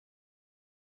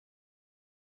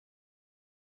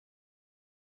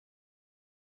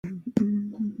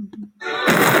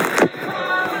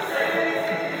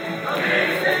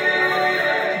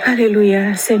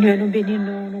Alléluia. Seigneur, nous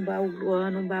bénissons, nous bas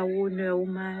gloire, nous bas honneur,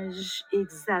 hommage,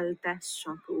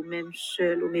 exaltation pour vous-même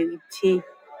seul, vous méritez,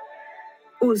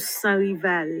 ou sans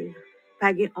rival,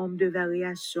 pas de homme de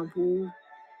variation pour vous,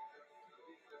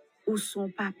 ou son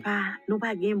papa, nous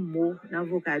pas de mots dans le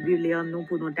vocabulaire, nous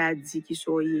pour nous t'a dit qui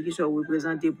sont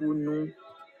représentés pour nous,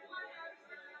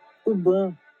 ou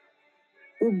bon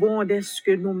est-ce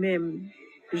que nous-mêmes,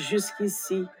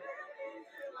 jusqu'ici,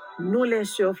 nous les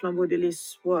sœurs Flambeau de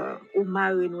l'espoir, ou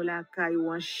marrer nous la caille,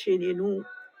 ou enchaîner nous,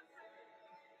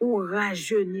 ou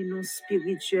rajeunir nous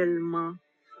spirituellement.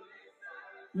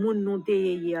 Moun nou te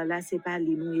hier là, c'est pas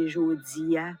li nou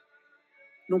aujourd'hui.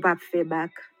 Nous pas fait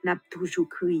bac, n'a toujours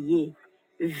crié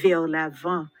vers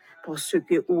l'avant parce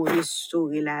que ou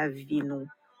restaurer la vie nous.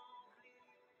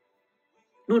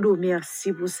 Nous nous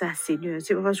merci pour ça, Seigneur.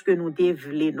 C'est pas parce que nous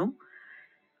dévelé, non?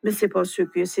 Mais c'est parce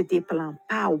que c'était plan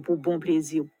pas ou pour bon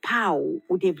plaisir, pas ou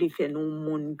devait faire nous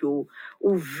monde ou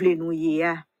vle nous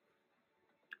hier,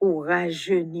 ou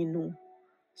rajeunir nous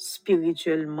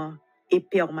spirituellement et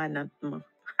permanentement.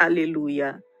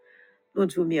 Alléluia. Nous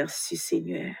te merci,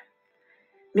 Seigneur.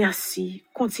 Merci.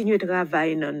 Continuez de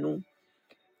travailler dans nous.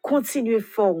 Continuez de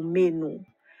former nous.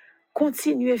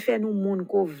 Continuez de faire nous monde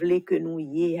qu'on veut que nous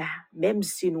y est, même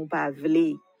si nous pas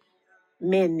voulons.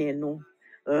 Menez nous,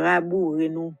 rabourez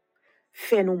nous,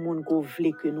 fait nous monde qu'on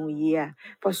veut que nous y est,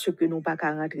 parce que nous pas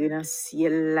qu'à rentrer dans le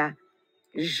ciel là,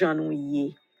 j'en nous y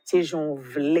est. C'est j'en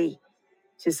voulais.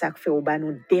 C'est ça qui fait au bas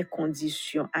nous des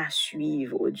conditions à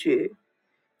suivre, oh Dieu.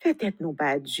 Peut-être nous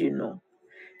pas Dieu, non.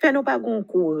 Fais nous pas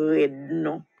courir,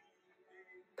 non.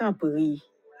 T'en prie.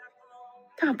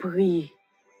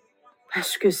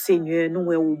 Parce que Seigneur,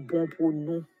 nous est au bon pour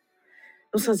nous.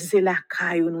 Nous sentons c'est la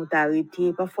caille où nous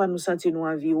t'arrêter. Parfois nous sentons nous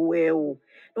envie ouais ou.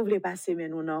 Nous voulons passer mais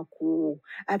nous dans cour.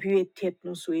 Appuyer tête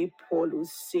nous sur épaule au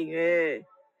Seigneur.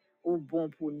 Au bon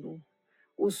pour nous.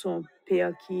 Ou son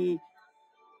Père qui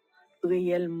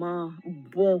réellement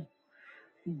bon.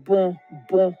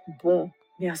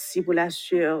 Merci pour la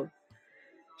sœur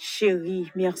chérie.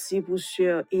 Merci pour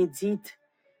sœur Edith.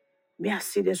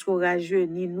 Merci d'être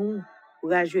rajeuni nous.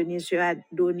 Rajeuni sœur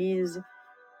Adonise,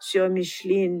 sœur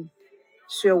Micheline,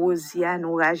 sœur Rosiane,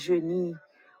 rajeuni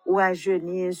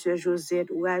sœur Josette,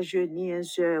 rajeuni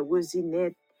sœur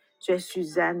Rosinette, sœur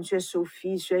Suzanne, sœur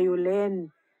Sophie, sœur Yolène,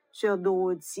 sœur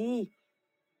Dorothy,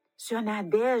 sœur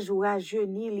Nadège,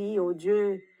 rajeuni li, oh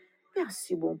Dieu.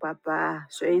 Merci bon papa,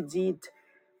 sœur Edith,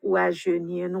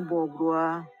 rajeuni nous bon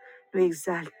gloire, nous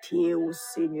exalter au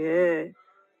Seigneur.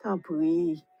 T'en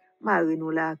prie, marie nous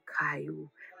la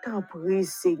caillou. T'en prie,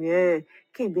 Seigneur,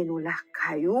 qu'aime nous la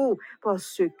caillou,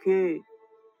 parce que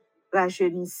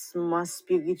rajeunissement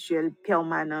spirituel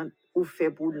permanent ou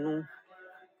fait pour nous.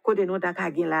 Côté nous ta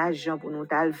ka gen l'argent pour nous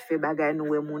ta fait bagay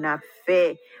nous et moun a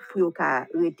fait pour ka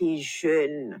rester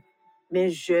jeune.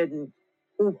 Mais jeune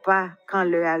ou pas quand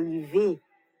l'heure arrivé,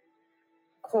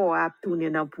 corps a tourné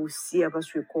dans poussière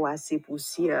parce que corps c'est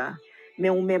poussière.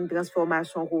 Mais ou même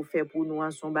transformation qu'on fait pour nous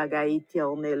en son bagay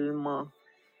éternellement.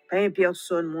 Pas une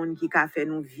personne monde qui a fait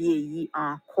nous vieillir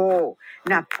encore,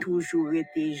 n'a toujours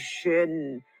été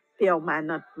jeune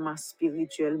permanentement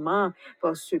spirituellement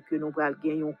parce que nous pas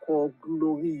gagner un corps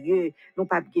glorieux, nous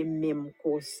pas gagner même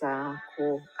corps ça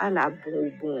encore à la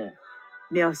bon.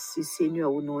 Merci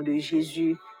Seigneur au nom de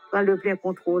Jésus. Prends le plein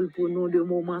contrôle pour nous de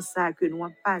moments ça que nous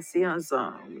avons passé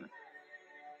ensemble.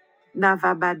 N'a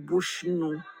va pas de bouche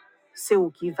nous, c'est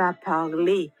où qui va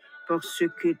parler parce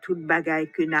que toute bagaille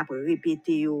que n'a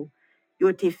répété yo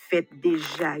t'es fait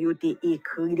déjà, yo t'es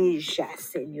écrit déjà,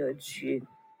 Seigneur Dieu.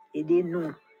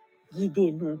 Aidez-nous,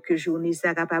 guidez-nous, que journée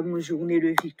ça capable une journée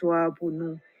de victoire pour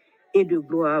nous et de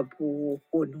gloire pour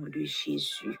au nom de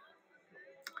Jésus.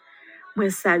 Moi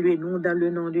salue nous dans le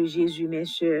nom de Jésus, mes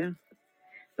sœurs.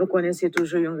 Nous connaissons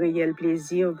toujours un réel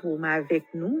plaisir pour avec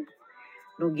nous.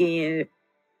 Nous gagnons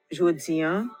aujourd'hui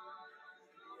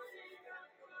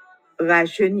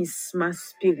rajeunissement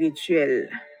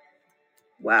spirituel.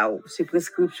 Wow, c'est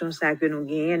prescription ça que nous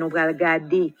gagnons. Nous allons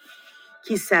regarder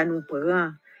qui ça nous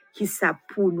prend, qui ça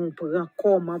pour nous prend,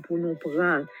 comment pour nous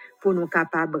prendre, pour nous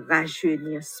capables de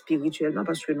rajeunir spirituellement,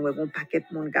 parce que nous avons un paquet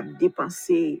de monde qui a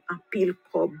dépensé en pile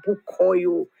corps, beaucoup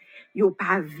yo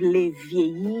pas vle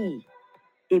vieillir.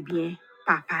 Eh bien,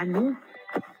 papa nous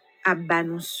a ba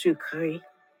nous secret.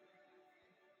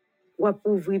 Ou a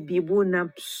ouvrir Bible dans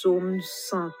Psaume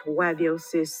 103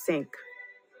 verset 5.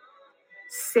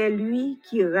 C'est lui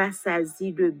qui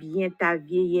rassasie de bien ta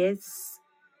vieillesse,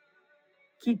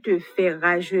 qui te fait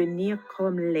rajeunir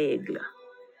comme l'aigle.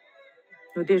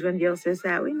 Nous te joignent dire c'est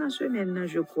ça, oui, dans ce semaine,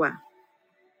 je crois.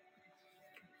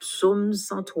 Psaume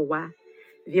 103,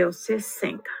 verset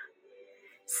 5.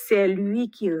 C'est lui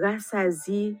qui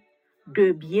rassasie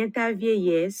de bien ta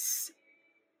vieillesse,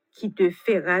 qui te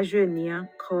fait rajeunir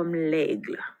comme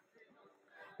l'aigle.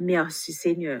 Merci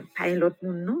Seigneur. Pas un autre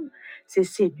monde, non. C'est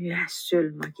Seigneur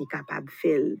seulement qui est capable de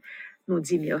faire. Nous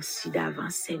dit merci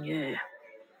d'avance, Seigneur.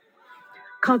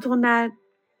 Quand on a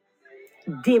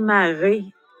démarré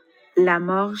la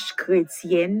marche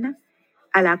chrétienne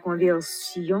à la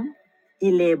conversion,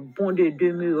 il est bon de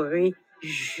demeurer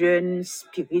jeune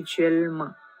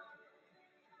spirituellement.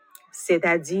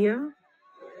 C'est-à-dire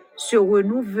se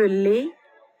renouveler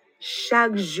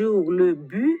chaque jour le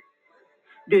but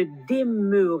de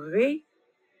demeurer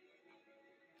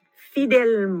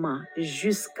fidèlement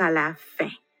jusqu'à la fin.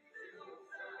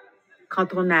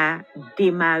 Quand on a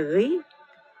démarré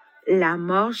la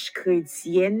marche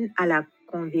chrétienne à la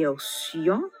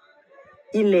conversion,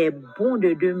 il est bon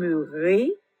de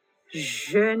demeurer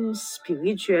jeune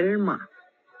spirituellement,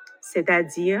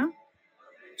 c'est-à-dire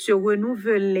se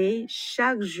renouveler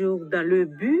chaque jour dans le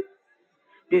but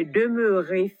de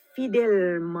demeurer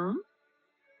fidèlement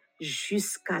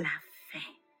jusqu'à la fin.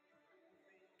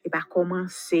 Et pas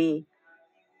commencer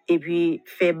et puis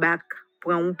faire bac,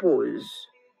 prendre une pause.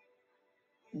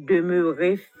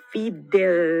 Demeurer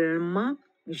fidèlement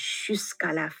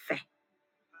jusqu'à la fin.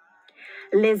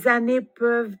 Les années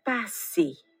peuvent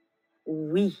passer,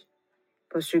 oui,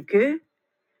 parce que,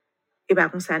 et pas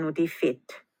comme ça nous t'est fait.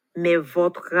 Mais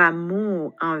votre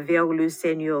amour envers le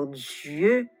Seigneur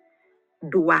Dieu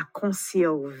doit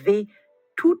conserver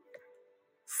toute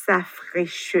sa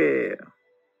fraîcheur.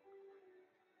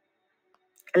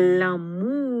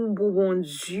 L'amour pour bon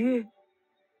Dieu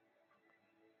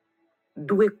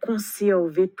doit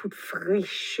conserver toute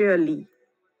fraîcheur.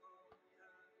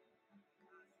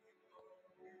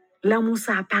 L'amour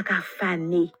ça n'a pas qu'à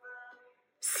faner.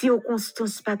 Si au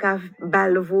constance pas qu'à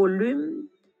bal volume,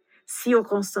 si au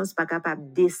constance pas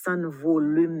capable descendre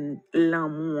volume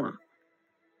l'amour,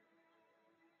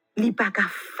 li pas qu'à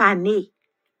faner,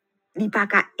 li pas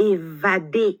qu'à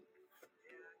évader,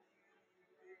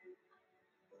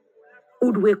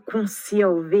 ou doit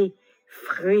conserver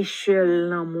fraîcheur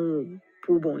l'amour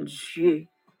pour bon Dieu.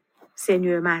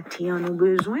 Seigneur matin, nous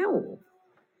besoin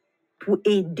pour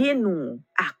aider nous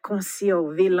à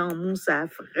conserver l'amour ça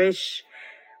fraîche.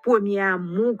 Premier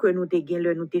amour que nous te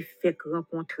gagné, nous te fait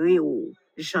rencontrer ou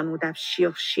j'en nous t'a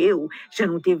cherché ou j'en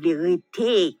nous te voulu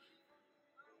rester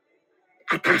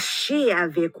attaché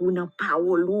avec ou dans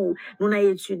parole ou nous dans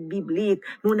étude biblique,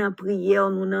 nous dans prière,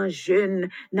 nous dans jeûne,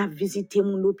 n'a visité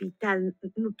mon hôpital,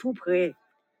 nous tout près.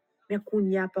 Mais qu'on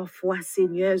y a parfois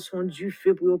Seigneur son du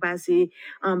feu pour passer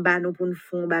en bas nous pour nous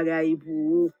faire bagaille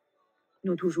pour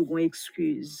nous toujours une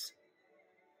excuse.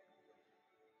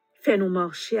 Fais-nous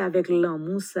marcher avec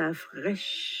l'amour ça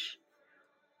fraîche.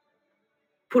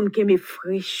 Pour nous aimer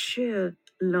fraîcheur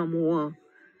l'amour,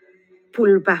 pour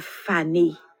ne pas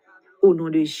faner au nom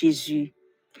de Jésus.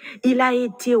 Il a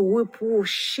été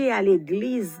reproché à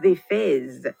l'église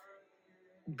d'Éphèse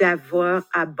d'avoir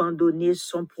abandonné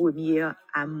son premier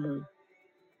amour.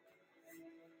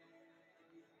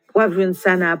 On voit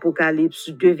ça dans Apocalypse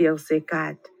 2, verset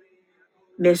 4.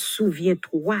 Mais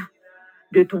souviens-toi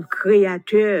de ton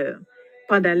Créateur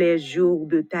pendant les jours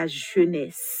de ta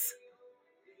jeunesse.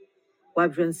 On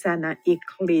voit ça dans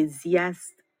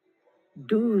Ecclésiaste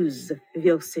 12,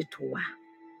 verset 3.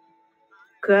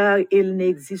 Car il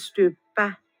n'existe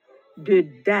pas de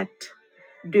date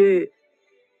de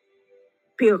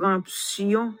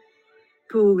péremption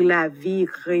pour la vie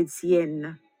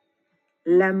chrétienne.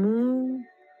 L'amour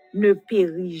ne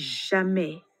périt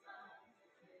jamais.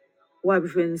 On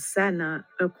voit ça dans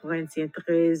 1 Corinthiens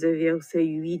 13, verset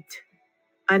 8.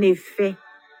 En effet,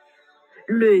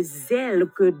 le zèle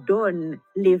que donne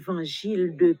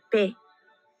l'évangile de paix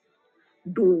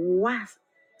doit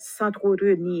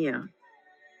s'entretenir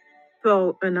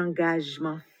par un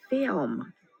engagement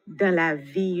ferme dans la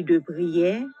vie de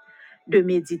prière, de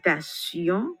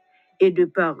méditation et de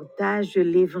partage de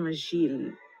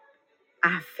l'évangile,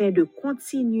 afin de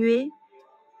continuer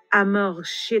à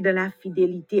marcher dans la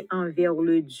fidélité envers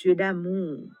le Dieu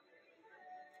d'amour,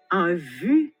 en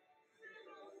vue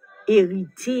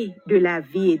hériter de la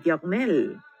vie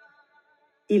éternelle.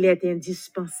 Il est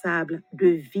indispensable de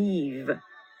vivre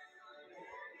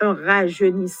un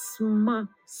rajeunissement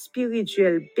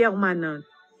spirituel permanent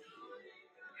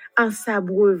en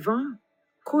s'abreuvant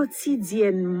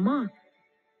quotidiennement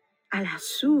à la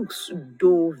source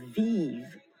d'eau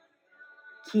vive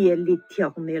qui est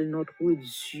l'Éternel notre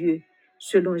Dieu,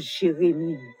 selon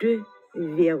Jérémie 2,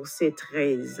 verset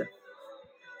 13.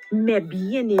 Mes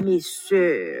bien-aimées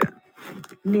sœurs,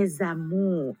 mes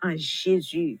amours en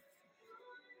Jésus,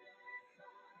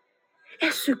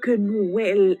 est-ce que nous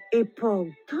avons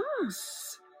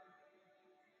l'importance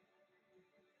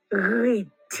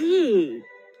rester,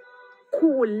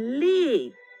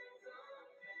 coller,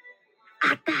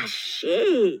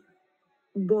 attaché,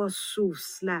 bon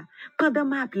source là. Pendant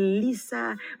ma lis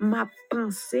ça, m'a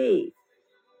pensé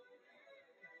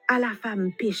à la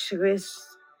femme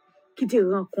pécheresse qui te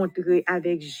rencontré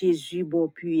avec Jésus bon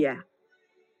puya.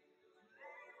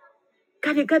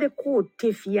 Kade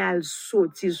kote fial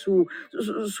soti sou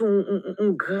un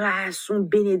grâce, son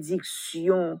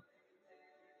bénédiction.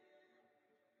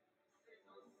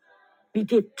 Il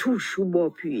te touche ou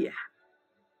bon puya.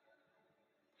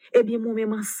 Eh bien,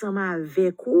 moi-même ensemble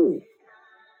avec vous,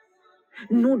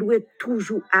 nous devons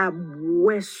toujours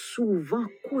abouer souvent,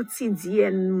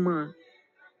 quotidiennement,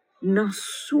 dans la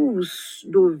source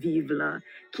d'eau vive là,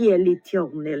 qui est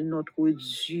l'Éternel, notre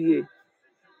Dieu.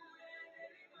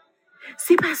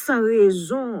 C'est pas sans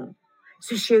raison.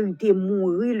 Ce chéri est mort,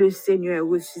 le Seigneur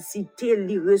ressuscité,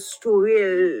 il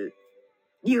restauré,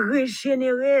 il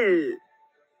régénéré.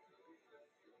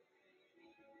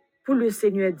 Pour le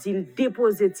Seigneur dit, il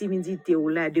dépose timidité ou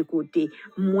là de côté.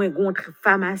 Moi, contre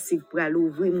pharmacie pour aller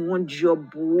ouvrir mon job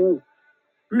pour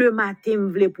le matin, je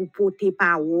voulais pour porter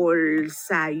parole,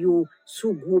 ça yo,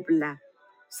 sous groupe là.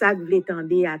 Ça voulait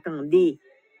attendez.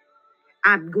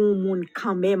 A gon moun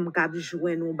quand même k'ap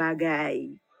jouer nos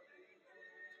bagailles.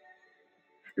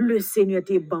 Le Seigneur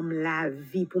te bam la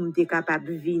vie pour me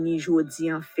capable venir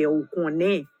jodi en fait ou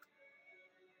connaît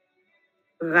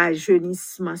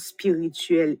rajeunissement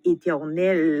spirituel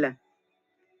éternel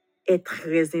est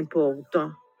très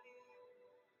important.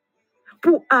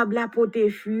 Pour abla pote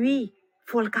fui,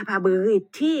 faut le capable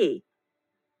rester.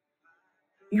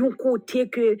 Yon côté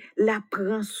que la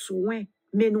prend soin,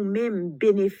 mais nous-mêmes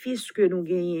bénéfice que nous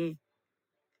gagnons.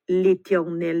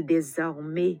 L'Éternel des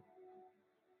armées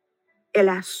est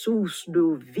la source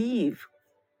d'eau vive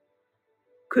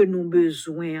que nous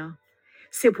besoin.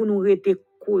 C'est pour nous rester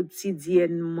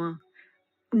quotidiennement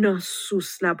dans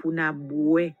source là pour nous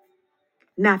boire.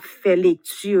 N'a fait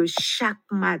lecture chaque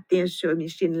matin sur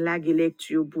Michel la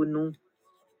lecture pour nous.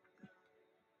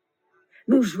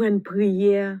 Nous joignons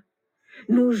prière,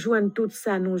 nous joignons tout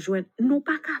ça, nous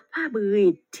pas capables de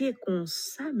rester comme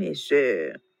ça, mes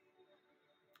sœurs.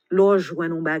 Lors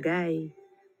joignons nos bagailles,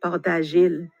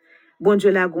 partagez-le. Bon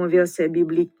Dieu la gon verset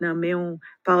biblique nan mais on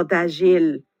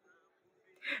partagez-le.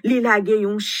 Li la gen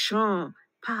yon chant,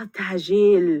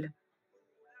 partagez-le.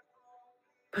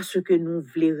 Parce que nous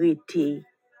voulons rester.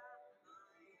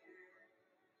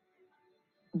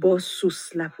 Bon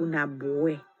sous la pour nous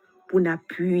boire, pour nous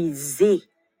puiser.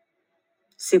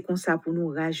 C'est comme ça pour nous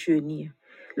rajeunir.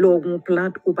 Lors on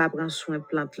plante, ou pas prendre soin de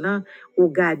plante là, ou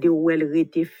garder où elle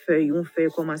rete feuille, on feuille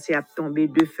commencer à tomber,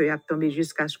 deux feuilles à tomber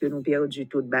jusqu'à ce que nous perdions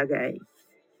tout bagaille.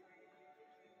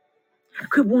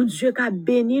 Que bon Dieu capable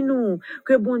bénir nous,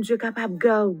 que bon Dieu capable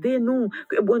garder nous,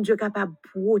 que bon Dieu capable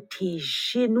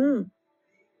protéger nous.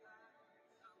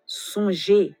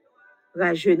 Songez,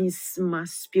 rajeunissement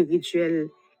spirituel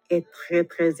est très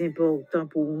très important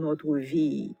pour notre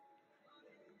vie.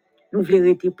 Nous voulons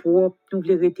rester propres, nous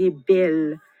voulons rester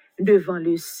belles devant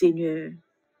le Seigneur.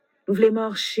 Nous voulons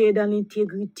marcher dans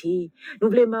l'intégrité, nous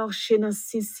voulons marcher dans la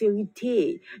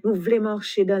sincérité, nous voulons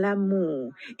marcher dans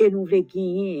l'amour et nous voulons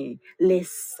gagner les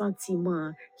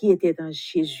sentiments qui étaient dans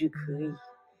Jésus-Christ.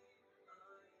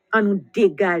 En nous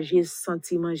dégager ce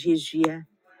sentiment Jésus,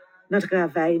 notre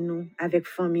travail, nous, avec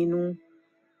famille, nous,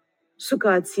 sous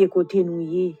quartier côté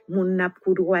nous, mon nap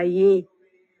coudroyer,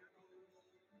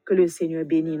 que le Seigneur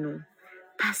bénisse nous.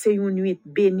 Passez une nuit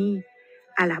bénie.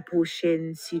 À la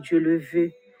prochaine, si Dieu le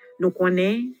veut. Nous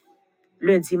connaissons,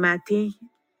 lundi matin,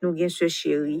 nous avons ce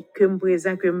chéri, que me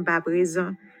présent, que me pas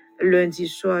présent. Lundi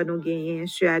soir, nous avons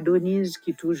ce Adonis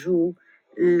qui est toujours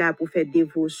là pour faire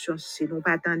dévotion. Si nous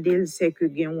pas attendons, c'est que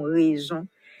nous avons raison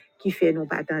qui fait nous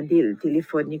pas attendre. Le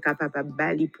téléphone n'est capable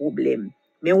de les problèmes.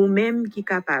 Mais ou même qui est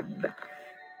capable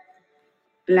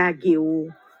laguer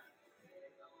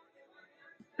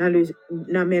dans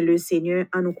le Seigneur,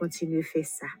 on nous continue à faire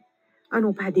ça. On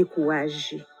nous pas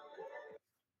décourager.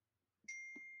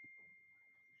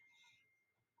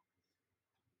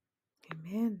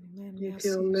 Amen. Amen. Merci.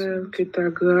 Éternel, que ta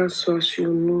grâce soit sur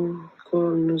nous,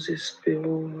 comme nous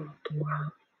espérons en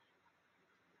toi.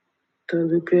 Tant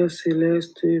de Père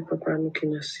céleste, Papa nous qui est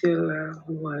dans le ciel, là,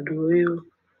 nous adorons.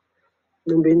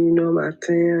 Nous bénissons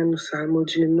matin, nous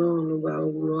salmodions, nous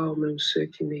bavons gloire, même ceux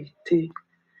qui méritent.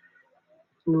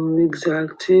 Nous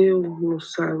exaltons, nous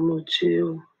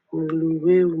salmodions, nous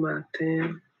louons au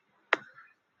matin.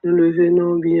 Nous le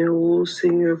venons bien haut,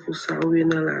 Seigneur, pour saluer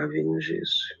dans la vie de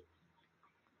Jésus.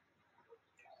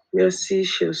 Merci,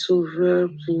 cher Sauveur,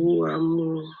 pour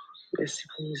amour. Merci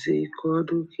pour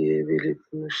miséricorde qui est révélée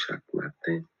pour nous chaque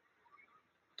matin.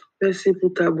 Merci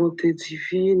pour ta bonté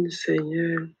divine,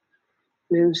 Seigneur.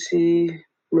 Merci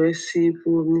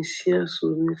pour omniscience,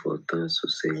 omnipotence,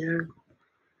 Seigneur.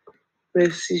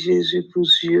 Merci, Jésus, pour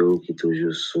Dieu qui est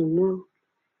toujours sous nous.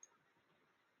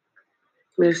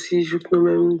 Merci, je que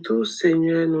nous-mêmes tous,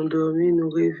 Seigneur, nous dormir, nous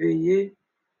réveiller.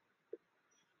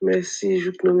 Merci,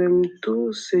 je que nous-mêmes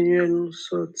tous, Seigneur, nous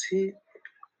sortir.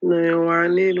 Dans une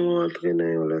année, nous entrer dans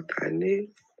une autre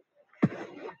année.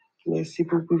 Merci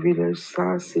pour le privilège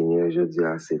ça, Seigneur. Je dis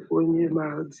à ces premiers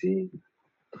mardis.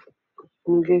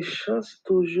 Nous avons chance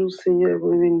toujours, Seigneur, pour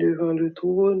venir devant le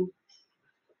trône,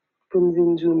 pour nous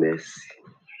venir dire merci.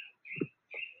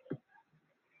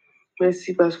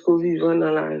 Merci parce qu'on vit dans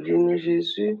la vie de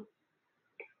Jésus.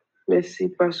 Merci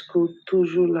parce qu'on est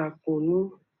toujours là pour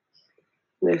nous.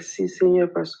 Merci,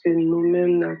 Seigneur, parce que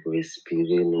nous-mêmes, nous avons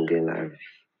respiré, nous avons la vie.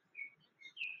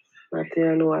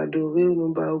 Matin, nous adorons,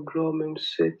 nous bas gloire, même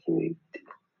ceux qui méritent.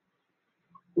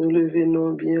 Nous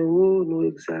levons bien haut, nous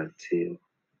exaltons.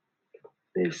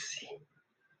 Merci.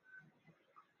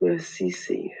 Merci,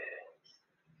 Seigneur.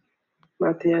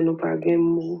 Matin, nous pas de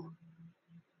mots.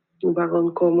 Nous pas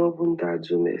comment pour nous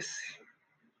dire merci.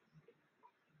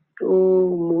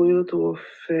 Oh, mots trop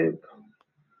faible.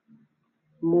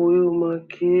 Mots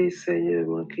manqué, Seigneur,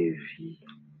 manqué vie.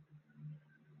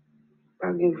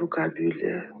 Pas de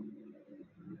vocabulaire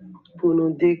pour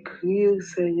nous décrire,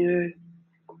 Seigneur,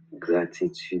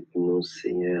 gratitude, nous,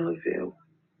 Seigneur, envers vous.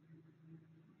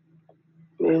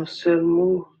 Mais un seul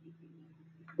mot,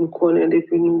 nous connaissons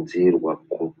depuis nous dire, ou à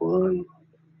comprendre.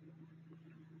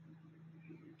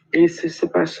 Et ce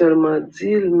n'est pas seulement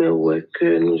dire, mais ouais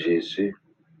que nous, Jésus,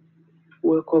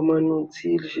 ouais comment nous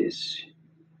dire Jésus.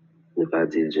 Ne pas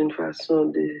dire d'une façon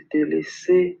de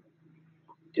laisser,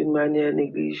 d'une manière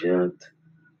négligente,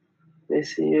 mais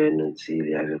Seigneur nous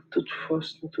dit avec toute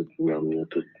force, toute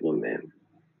nous-mêmes,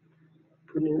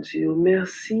 pour nous dire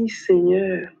merci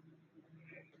Seigneur,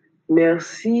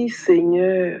 merci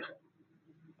Seigneur,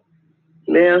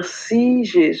 merci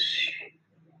Jésus.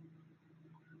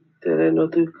 Tel est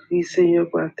notre cri, Seigneur,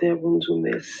 par terre, pour nous dire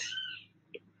merci.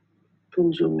 Pour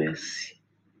nous dire merci.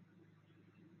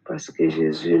 Parce que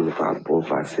Jésus n'est pas bon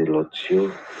passer l'autre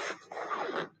jour.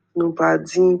 Nous pas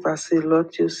digne passer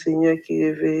l'autre jour, Seigneur, qui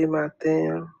réveille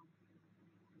matin.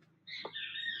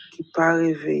 Qui pas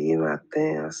réveillé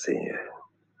matin, Seigneur.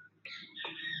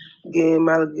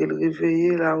 Malgré le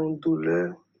réveillé, là, une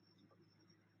douleur.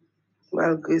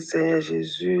 Malgré Seigneur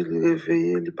Jésus, le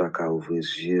réveillé, il n'a pas qu'à ouvrir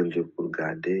les yeux pour le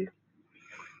garder.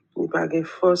 Il n'a pas de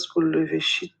force pour le lever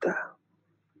chita.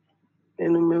 Mais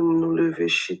nous-mêmes, nous lever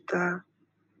chita.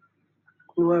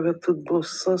 Nous, avec tout bon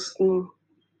sens,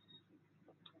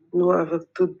 nous,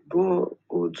 avec tout bon,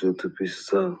 oh Dieu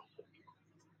Tout-Puissant,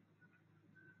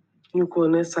 nous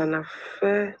connaissons ça n'a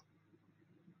fait,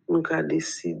 nous avons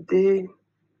décidé,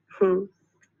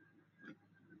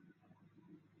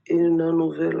 et nous dans une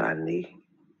nouvelle année.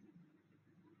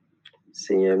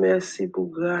 Seigneur, merci pour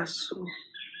grâce.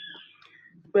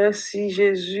 Merci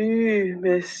Jésus,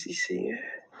 merci Seigneur.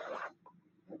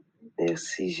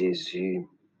 Merci Jésus.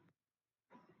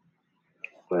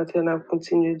 Maintenant, on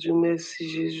continue de dire merci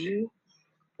Jésus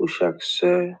pour chaque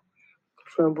sœur,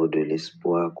 flambeau de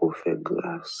l'espoir qu'on fait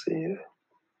grâce, Seigneur.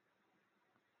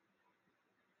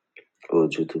 Oh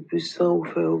Dieu Tout-Puissant, vous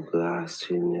faites grâce,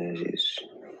 Seigneur Jésus.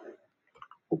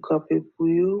 Vous campez pour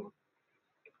vous,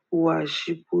 vous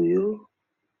agissez pour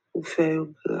vous faites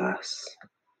grâce.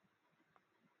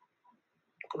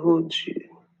 Oh Dieu.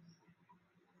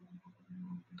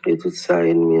 Et tout ça,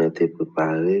 l'ennemi a été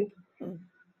préparé.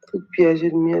 Tout piège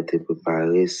ennemi a été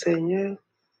préparé, Seigneur.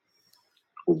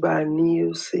 Ou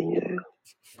bannir, Seigneur.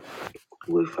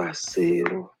 Ou effacer,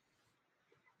 ou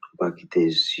pas quitter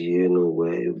les yeux, nous,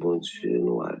 ouais, bon Dieu,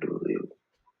 nous adorer.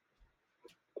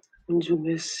 Nous disons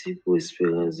merci pour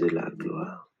l'espérance de la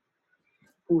gloire,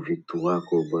 pour victoire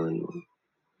qu'on bat nous.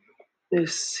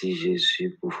 Merci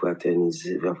Jésus pour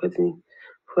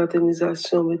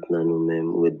fraternisation maintenant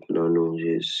nous-mêmes, maintenant nous,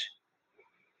 Jésus.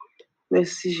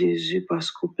 Merci Jésus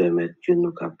parce que vous permettez que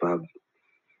nous capables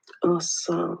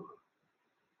ensemble.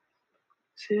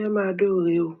 Seigneur,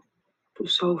 m'adorer pour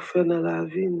ça vous faites dans la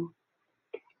vie, nous.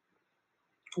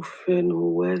 Vous faites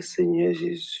nous, ouais, Seigneur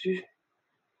Jésus,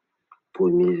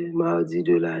 premier mardi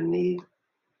de l'année,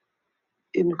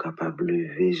 et nous capables de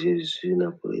lever Jésus dans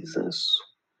la présence.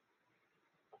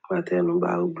 Matin, nous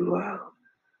bas gloire.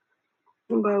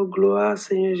 Nous bas gloire,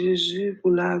 Seigneur Jésus,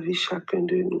 pour la vie chacun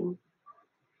de nous.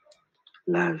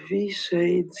 la vie, Sœur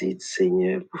Edith,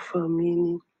 Seigneur, pour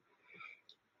famille,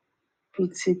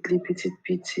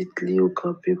 petite li, au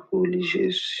campé pour lui,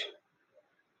 Jésus.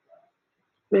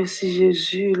 Merci,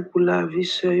 Jésus, pour la vie,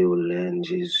 Sœur Yolène,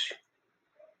 Jésus,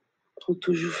 pour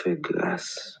toujours faire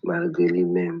grâce, malgré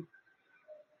lui-même.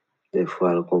 Des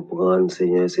fois, elle comprend,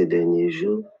 Seigneur, ces derniers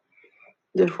jours.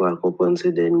 Des fois, elle comprend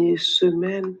ces dernières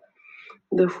semaines.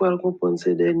 Des fois, elle comprend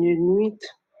ces dernières nuits.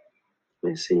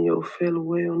 Mais Seigneur, fait le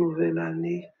ouais en nouvelle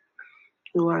année.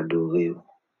 Nous adorons.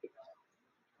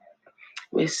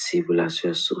 Merci pour la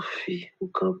sœur Sophie. Vous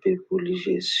campez pour lui,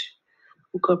 Jésus.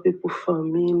 Vous campez pour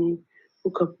famille.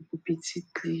 Vous campez pour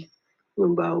petite lit.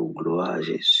 Nous bavons gloire à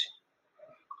Jésus.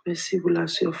 Merci pour la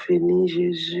sœur Fénie,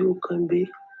 Jésus, vous campez.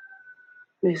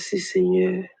 Merci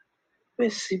Seigneur.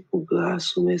 Merci pour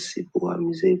grâce. Merci pour la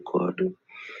miséricorde.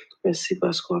 Merci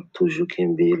parce qu'on a toujours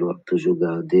campé, on a toujours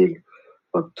gardé,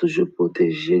 on a toujours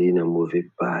protégé dans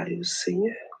mauvais pas,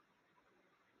 Seigneur.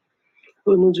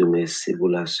 Oh, nous Dieu merci pour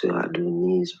la sœur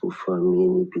Adonis, pour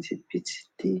famille, petite,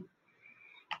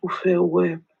 pour faire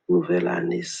ouais, nouvelle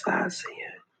année ça,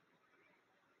 Seigneur.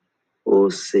 Oh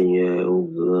Seigneur, oh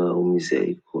grand, oh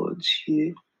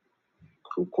miséricordieux,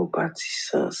 oh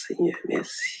compatissant, Seigneur,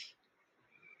 merci.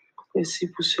 Merci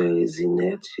pour sœur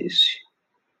Résinette, Jésus,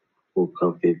 pour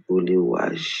camper pour les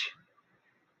ouages.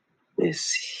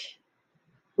 Merci.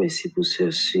 Merci pour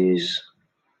sœur Suze,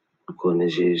 pour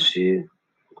connaître Jésus,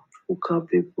 pour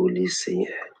camper pour lui,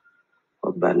 Seigneur.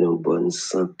 On va nous bonne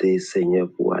santé,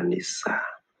 Seigneur, pour année ça.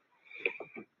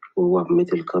 On va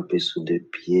mettre le camper sous deux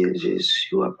pieds,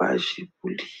 Jésus, on va agir pour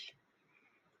lui.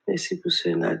 Merci pour ce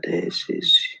Nadège,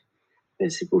 Jésus.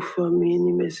 Merci pour la famille,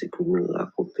 merci pour nous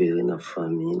récupérer dans la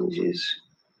famille, Jésus.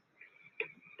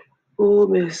 Oh,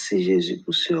 merci, Jésus,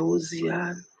 pour ce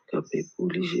Rosiane, camper pour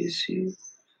lui, Jésus.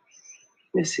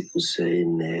 Merci pour ce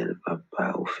Enel,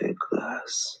 papa, vous fait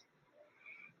grâce.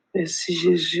 Merci,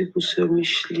 Jésus, pour ce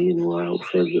Micheline, vous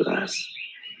fait grâce.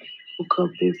 Vous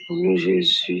camper pour nous,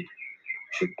 Jésus.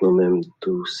 Je peux même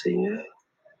tout, Seigneur.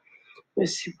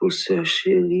 Merci pour sœur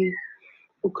chérie,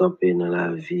 pour camper dans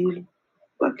la ville.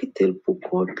 Pas quitter le pour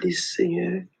compte, les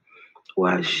Seigneur. Ou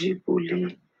agir pour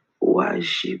lui, ou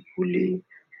agir pour lui,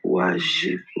 ou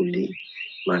agir pour lui.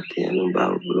 Matin, nous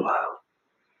bas gloire.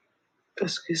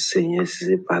 Parce que Seigneur, si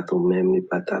c'est pas ton même, il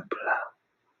pas ta plat.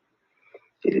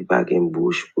 Il n'est pas une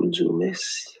bouche pour dire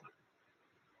merci.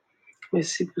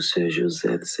 Merci pour sœur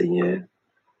Josette, Seigneur.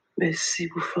 Merci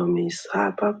pour famille,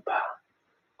 ça, papa.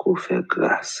 Qu'on fait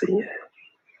grâce, Seigneur.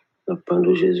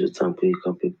 Pendant Jésus, t'en prie,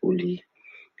 camper pour lui.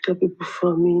 Camper pour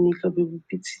famille, camper pour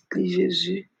petite lit,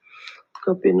 Jésus.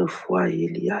 Camper dans le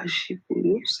foyer, il agit pour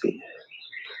nous, Seigneur.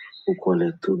 Vous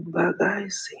connaissez toute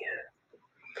bagaille, Seigneur.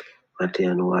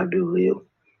 Maintenant, nous adorons,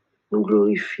 nous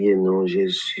glorifions, non,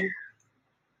 Jésus.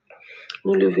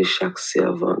 Nous levons chaque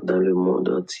servant dans le monde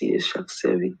entier, chaque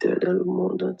serviteur dans le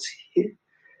monde entier.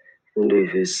 Nous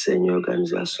levons, Seigneur,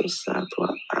 organisation ça,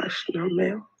 toi, H, dans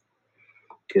mer.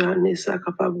 Que l'année ça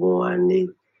capable bon année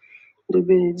de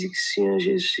bénédiction,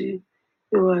 Jésus.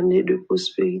 Une année de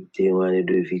prospérité, une année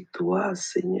de victoire,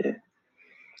 Seigneur.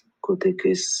 Côté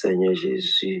que, Seigneur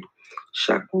Jésus,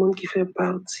 chaque monde qui fait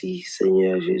partie,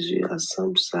 Seigneur Jésus,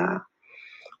 rassemble ça.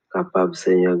 Capable,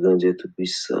 Seigneur, grand Dieu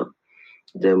Tout-Puissant,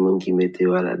 des gens qui mettent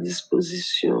à la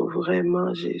disposition,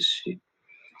 vraiment, Jésus.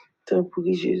 Tant pour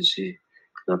Jésus,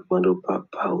 nous demandons au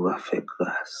Papa, on va faire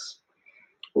grâce.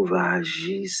 On va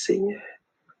agir, Seigneur.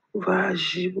 On va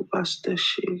agir pour pasteur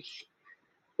chéri.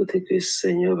 Côté que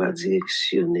Seigneur va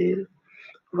directionner,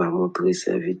 on va montrer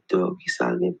serviteur qui ça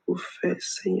rien pour faire,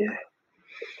 Seigneur.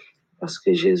 Parce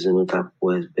que Jésus nous a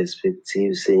pour une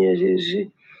perspective, Seigneur Jésus,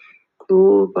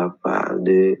 pour Papa,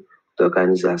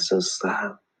 d'organisation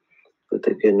ça.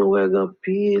 Peut-être que nous avons un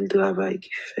pile travail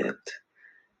qui fait.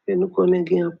 Et nous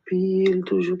connaissons un pile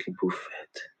toujours qui pour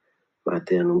fait.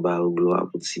 Matin, nous avons gloire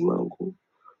pour Timangou.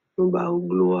 Nous avons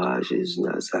gloire à Jésus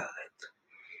Nazareth.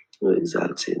 Nous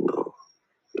exaltons nous.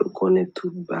 Nous connaissons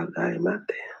toute bagaille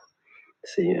matin.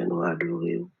 Seigneur, nous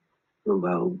adorons. Nous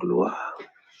avons gloire.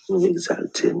 Nous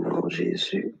exaltons nous,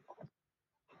 Jésus.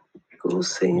 Oh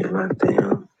Seigneur,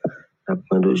 matin,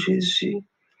 apprendre Jésus.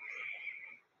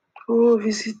 Oh,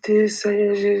 visitez,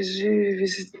 Seigneur Jésus,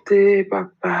 visitez,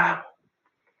 Papa.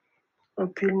 Un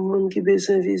peu le monde qui a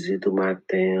besoin de visite au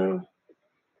matin.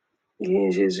 Il y a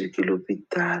Jésus qui est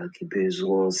l'hôpital, qui a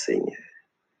besoin, Seigneur.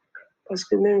 Parce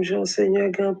que même Jean, Seigneur,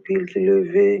 il y a un pile qui est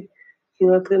levé, qui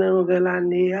rentre dans la nouvelle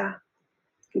année,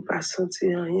 qui n'a pas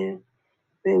senti rien.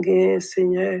 Mais il y a un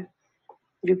Seigneur,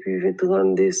 depuis le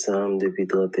 30 décembre, depuis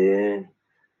 31,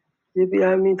 depuis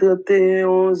la mi 31,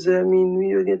 11h, minuit,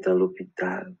 il est dans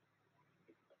l'hôpital.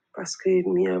 parce que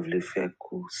l'ennemi a voulu faire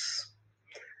course.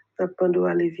 N'a pas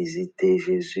aller visiter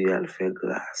Jésus, à le faire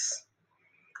grâce.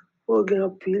 Oh, grand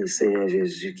pile, Seigneur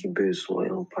Jésus qui besoin,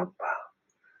 oh papa.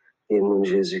 Et mon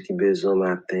Jésus qui besoin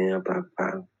matin,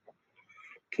 papa.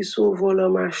 Qui s'ouvre la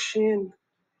machine,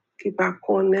 qui pas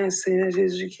connaît, Seigneur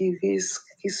Jésus qui risque,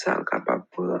 qui ça capable de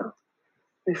prendre.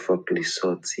 Mais il faut que les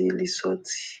sorti, les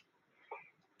sorti.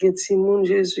 Que si mon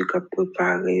Jésus qui a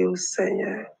préparé au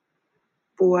Seigneur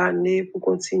pour année, pour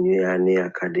continuer l'année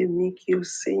académique au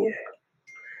Seigneur.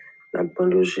 Nous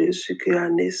demandons Jésus que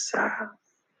l'année ça,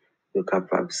 le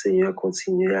capable Seigneur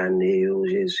continuer l'année au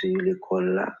Jésus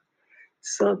l'école là,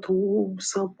 sans trouble,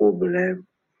 sans problème.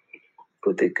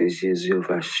 Côté que Jésus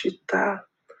va chita,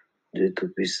 Dieu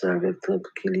Tout-Puissant avec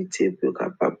tranquillité pour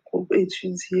capable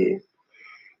étudier.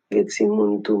 Et si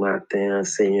moun tout matin,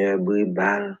 Seigneur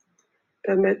bribal,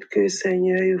 permettre que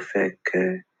Seigneur il fait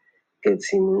que et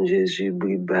si mon Jésus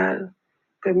bribal,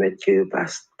 permettre que pas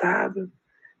stable.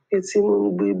 Et si mon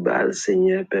bribal,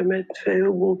 Seigneur, permettre de faire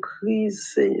une bonne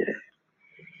crise, Seigneur.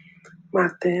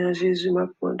 Matin, Jésus m'a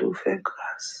demandé de faire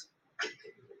grâce.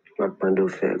 M'a demandé de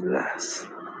faire grâce.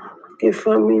 Que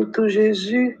famille tout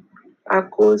Jésus, à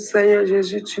cause Seigneur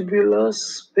Jésus,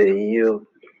 turbulence, pays,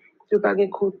 tu pas de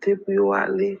côté pour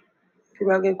aller, tu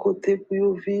pas de côté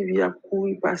pour vivre, il y a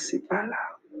courir passer par là.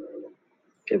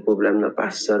 Que le problème n'est pas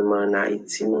seulement en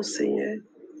Haïti, mon Seigneur.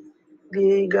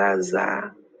 Les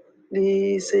Gaza,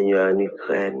 les Seigneur en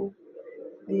Ukraine,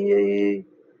 les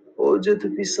oh Dieu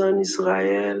Tout-Puissant en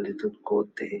Israël, de tous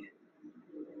côtés.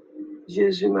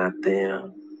 Jésus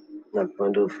matin, nous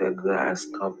demandons de faire grâce,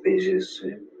 camper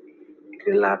Jésus,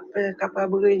 que la paix est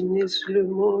capable de régner sur le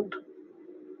monde.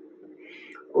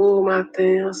 Oh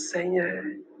matin, Seigneur,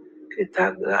 que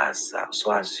ta grâce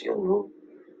soit sur nous,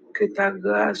 que ta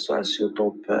grâce soit sur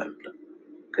ton peuple,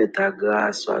 que ta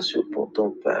grâce soit sur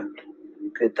ton peuple,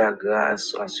 que ta grâce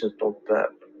soit sur ton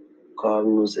peuple,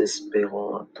 comme nous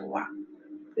espérons en toi.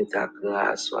 Que ta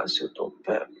grâce soit sur ton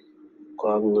peuple,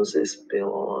 comme nous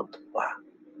espérons en toi.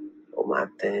 Au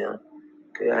matin,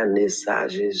 que année ça,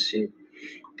 Jésus,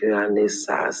 que année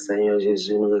ça, Seigneur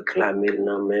Jésus, nous réclamer le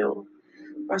nom.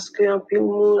 Parce que un peu de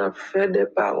monde a fait des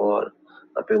paroles,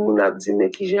 un peu de monde a dit,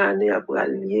 mais qui j'ai année à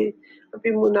lier, un peu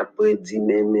de monde a prédit,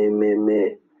 mais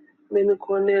nous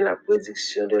connaissons la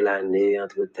prédiction de l'année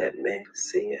entre tes mains,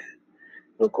 Seigneur.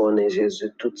 Nous connaissons Jésus,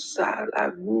 tout ça,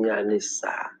 l'avenir, année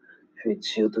ça,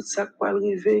 futur, tout ça qui va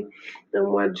arriver dans le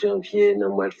mois de janvier, dans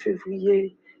le mois de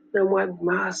février, dans le mois de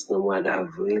mars, dans le mois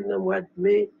d'avril, dans le mois de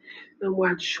mai, dans le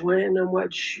mois de juin, dans le mois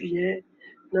de juillet,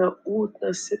 dans août,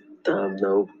 dans septembre,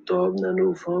 dans octobre, dans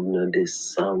novembre, dans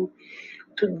décembre.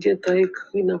 Tout est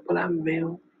écrit dans la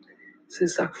main. C'est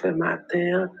ça que fait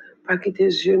matin. Pas quitter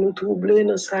les yeux nous troubler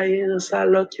dans ça,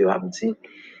 l'autre qui a dit.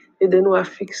 Aidez-nous à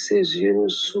fixer les yeux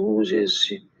sur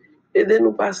Jésus.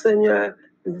 Aidez-nous pas, Seigneur,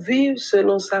 vivre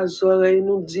selon sa oreille,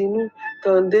 nous dit-nous,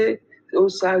 tendez aux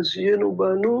sa yeux nous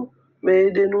ban nous, mais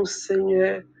aidez-nous,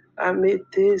 Seigneur, à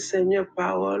mettre, Seigneur,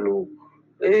 parole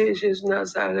et Jésus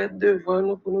Nazareth devant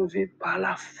nous pour nous vivre par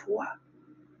la foi.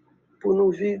 Pour nous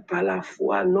vivre par la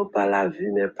foi, non par la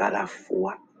vue, mais par la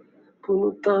foi. Pour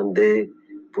nous tendre,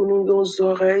 pour nous nos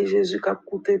oreilles, Jésus qui a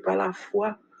coûté par la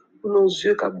foi, pour nos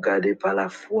yeux qui a gardé par la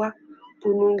foi,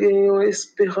 pour nous gagner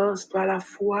espérance par la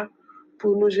foi,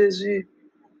 pour nous Jésus,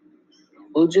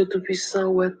 au Dieu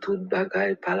Tout-Puissant, ouais, toute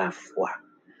bagaille par la foi.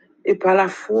 Et par la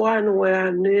foi, nous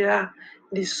année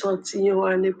les sorties en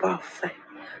année parfaite.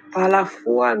 Par la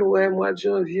foi, nous mois de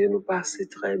janvier, nous passer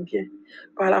très bien.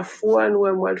 Par la foi, nous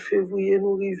mois de février,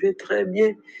 nous arriver très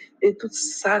bien. Et tout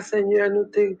ça, Seigneur,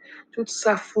 tout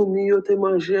ça fourmi, nous te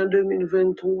mangé en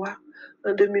 2023.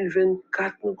 En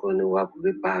 2024, nous connaissons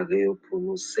préparer pour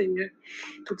nous, Seigneur.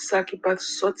 Tout ça qui pas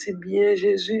sorti bien,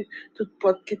 Jésus. Toute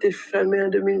porte qui était fermée en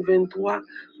 2023,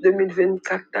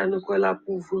 2024, nous quoi la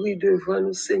ouvrir devant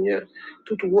nous, Seigneur.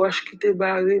 Toute roche qui était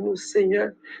barrée, nous,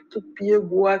 Seigneur. Tout pied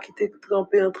bois qui était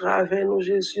trempé en travers nous,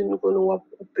 Jésus. Nous connaissons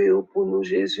couper pour nous,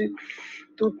 Jésus.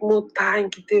 Toute montagne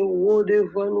qui était haut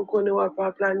devant nous, connaissons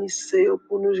pas planifier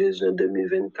pour nous, Jésus, en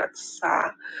 2024,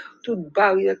 ça. Toute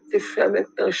barrière qui était fermée,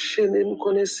 qui était enchaînée, nous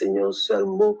connaissons, Seigneur, seul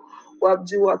mot. Ou a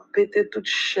dit, ou a pété toute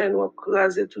chaîne, ou a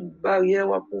crasé toute barrière,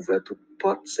 ou a ouvert toute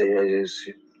porte, Seigneur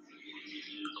Jésus.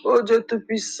 Oh Dieu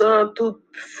Tout-Puissant, toute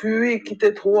fuite qui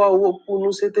était trop haut pour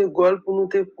nous, c'était gol pour nous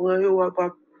te prendre, ou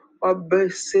a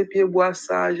baisser pied bois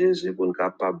ça, Jésus, pour nous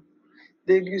capable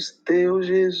déguster, oh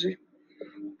Jésus.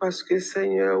 Parce que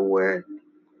Seigneur, ouais,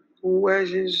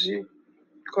 Jésus,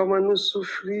 comment nous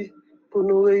souffrir pour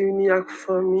nous réunir avec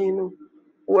famille, nous.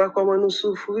 Ouais, comment nous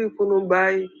souffrir pour nous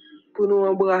bailler, pour nous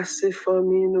embrasser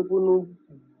famille, nous, pour nous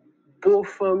pour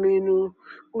famille nous,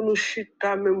 pour nous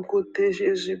chita même côté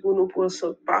Jésus, pour nous prendre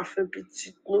son parfum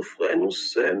petit, nos frères, nos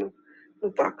sœurs,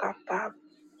 nous pas capables.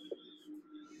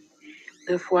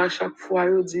 Des fois, à chaque fois,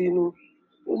 il dit nous,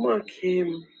 vous manquez,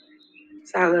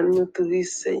 ça rend nous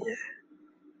tristes, Seigneur.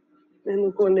 Mais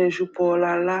nous connaissons pour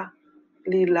là, là,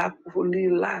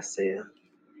 Seigneur,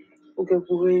 pour que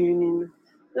vous réunir nous.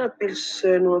 Nous avons pile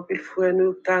sœur, nous avons pile frère,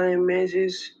 nous avons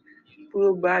Jésus,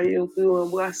 pour bailler, pour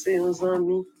embrasser nos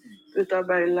amis, pour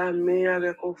travailler la main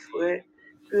avec un frère,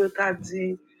 pour t'a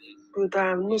dit, pour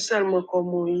t'a non seulement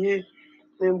communier,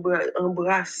 mais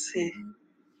embrasser.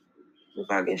 Nous n'avons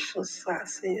pas de chance, ça,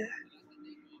 Seigneur.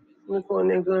 Nous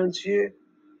connaissons grand Dieu,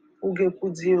 pour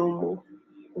dire un mot,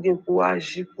 pour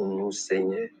agir pour nous,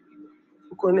 Seigneur.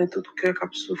 Nous connaissons tout le cœur qui a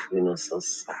souffert dans ce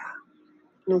sens.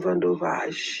 Nous allons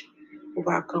agir. On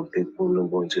va camper pour nous,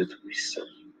 bon Dieu tout-puissant.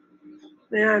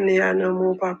 Mais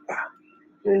mon papa,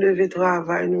 nous devons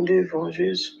travailler, nous devons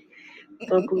Jésus.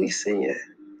 Tant pis, Seigneur.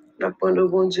 Nous apprenons,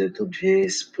 bon Dieu, tout vieux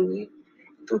esprit.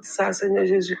 Tout ça, Seigneur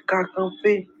Jésus, qu'a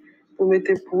campé pour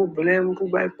mettre problème, pour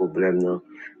mettre problème dans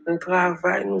le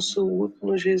travail, nous sur route,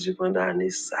 nous Jésus, pendant l'année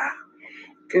ça.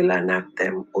 Que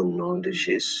l'anathème au nom de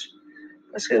Jésus.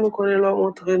 Parce que nous connaissons leur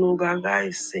montrer nos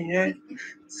bagailles, Seigneur.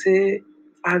 C'est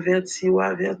avertir ou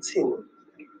avertir nous.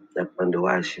 Nous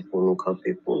agir pour nous,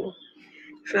 camper pour nous.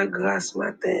 Fais grâce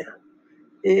matin.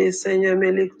 Et Seigneur,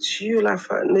 mes lectures,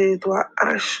 les 3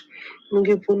 H, nous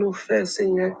pour nous faire,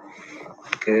 Seigneur.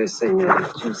 Que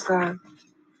Seigneur, tout ça,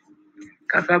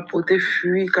 capable de porter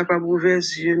fruit, capable d'ouvrir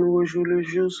les yeux, nous rejoue le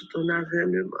jour sous ton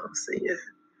avènement, Seigneur.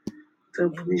 Tant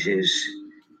pis, Jésus,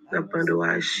 nous avons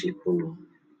agir pour nous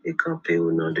et camper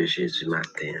au nom de Jésus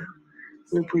matin.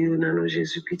 Nous prions au nom de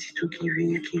Jésus petit tout qui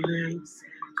vit et qui règne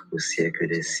au siècle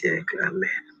des siècles. Amen.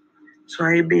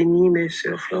 Soyez bénis, mes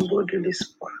sœurs, flambeaux de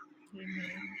l'espoir.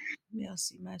 Amen.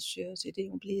 Merci, ma soeur. C'était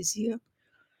un plaisir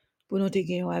pour nous te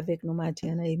gagner avec nous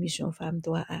matin dans l'émission Femme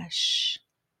 3H.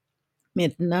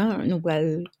 Maintenant, nous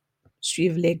allons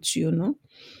suivre lecture nous,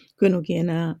 que nous gagnons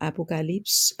dans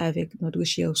Apocalypse avec notre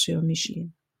chère sœur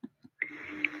Micheline.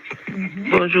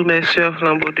 Bonjour, mes sœurs,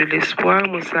 flambeaux de l'espoir.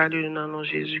 Moi, salue dans le nom de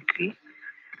Jésus-Christ.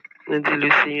 Nous disons le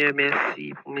Seigneur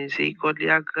merci pour miséricorde et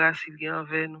la grâce qu'il y a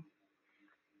envers nous.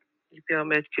 Il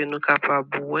permet que nous capables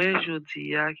de voir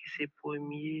aujourd'hui, qui c'est le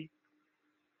premier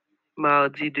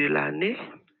mardi de l'année.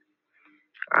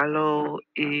 Alors,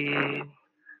 étant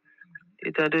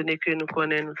donné que nous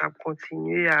connaissons, nous allons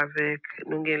continuer avec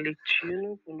une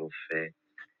lecture pour nous faire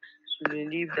sur le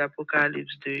livre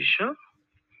d'Apocalypse de Jean.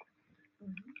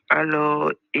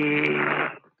 Alors,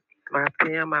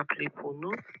 matin, m'a appelé pour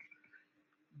nous.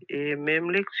 Et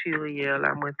même lecture hier,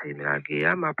 la moitié de la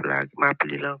guerre, m'a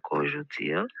appelé encore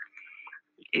aujourd'hui.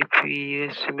 Et puis,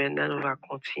 semaine, nous va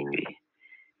continuer.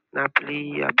 Nous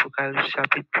appelé Apocalypse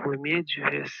chapitre 1er du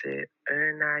verset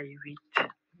 1 à 8.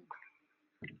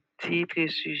 Titre et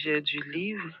sujet du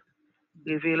livre,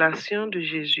 Révélation de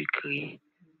Jésus-Christ,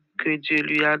 que Dieu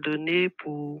lui a donné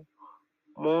pour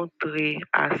montrer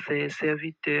à ses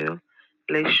serviteurs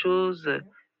les choses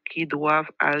qui doivent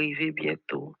arriver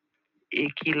bientôt et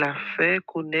qu'il a fait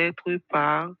connaître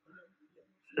par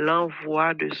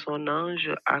l'envoi de son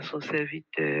ange à son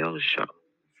serviteur Jean,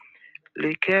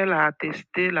 lequel a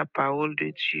attesté la parole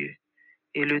de Dieu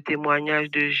et le témoignage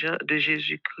de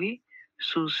Jésus-Christ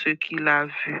sur ce qu'il a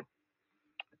vu.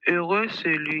 Heureux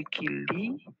celui qui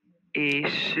lit et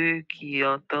ceux qui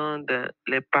entendent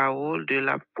les paroles de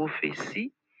la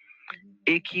prophétie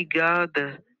et qui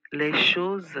gardent les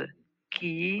choses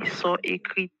qui y sont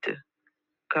écrites,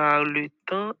 car le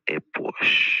temps est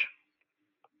proche.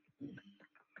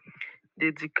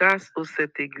 Dédicace aux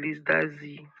 7 églises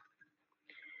d'Asie.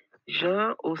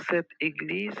 Jean aux 7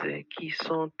 églises qui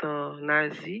sont en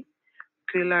Asie,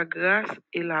 que la grâce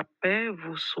et la paix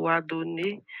vous soient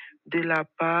données de la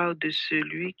part de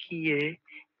celui qui est,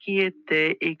 qui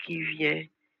était et qui vient,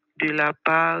 de la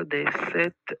part des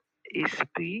 7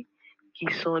 esprits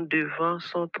qui sont devant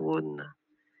son trône,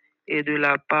 et de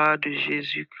la part de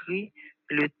Jésus-Christ,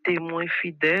 le témoin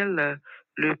fidèle,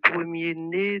 le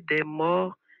premier-né des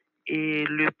morts et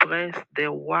le prince des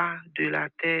rois de la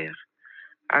terre,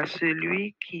 à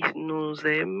celui qui nous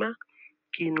aime,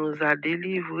 qui nous a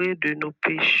délivrés de nos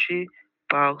péchés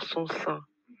par son sang,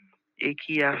 et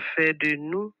qui a fait de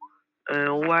nous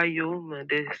un royaume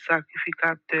des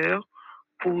sacrificateurs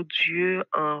pour Dieu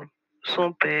en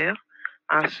son Père.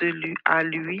 À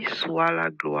lui soit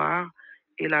la gloire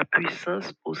et la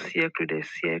puissance au siècle des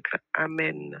siècles.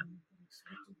 Amen.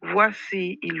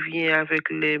 Voici, il vient avec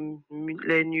les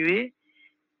nuées,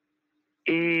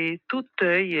 et tout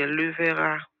œil le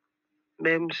verra,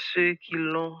 même ceux qui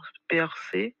l'ont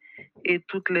percé, et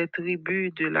toutes les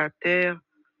tribus de la terre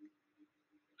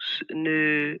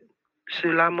se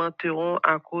lamenteront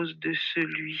à cause de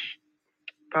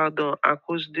à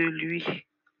cause de lui.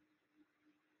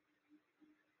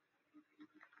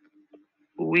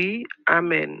 Oui,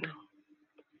 Amen.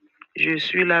 Je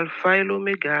suis l'alpha et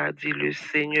l'oméga, dit le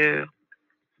Seigneur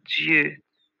Dieu,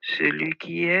 celui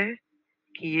qui est,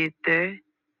 qui était,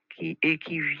 et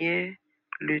qui vient,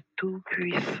 le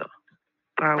Tout-Puissant.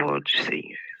 Parole du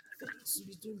Seigneur.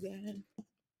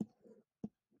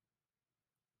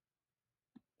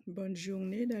 Bonne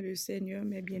journée dans le Seigneur,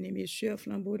 mes bien-aimés sœurs,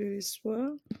 Flambeau de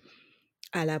l'espoir.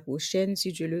 À la prochaine,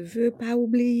 si Dieu le veut. Pas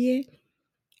oublier,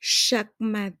 chaque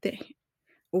matin,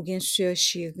 ou bien sœur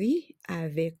chérie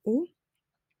avec vous.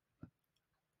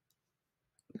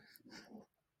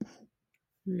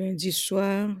 Lundi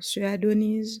soir, sœur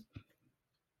Adonis.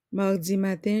 Mardi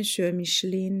matin, sœur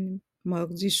Micheline.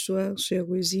 Mardi soir, sœur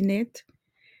Rosinette.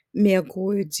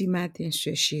 Mercredi matin,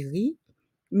 sœur chérie.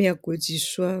 Mercredi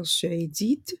soir, sœur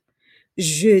Edith.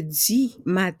 Jeudi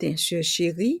matin, sœur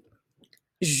chérie.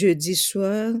 Jeudi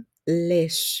soir, les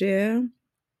sœurs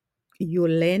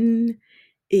Yolène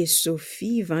et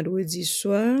Sophie. Vendredi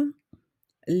soir,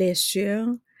 les sœurs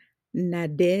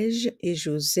Nadège et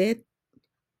Josette.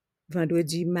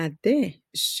 Vendredi matin,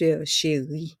 sœur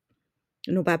chérie.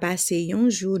 Nous pas passé un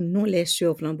jour, nous les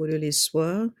sœurs Flambeau de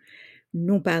l'espoir,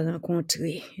 nous pas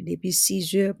rencontrés. Depuis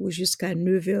 6 heures pour jusqu'à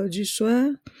 9 heures du soir,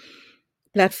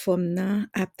 plateforme nan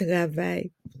a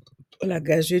travail. Pour la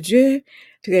grâce de Dieu,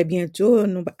 très bientôt,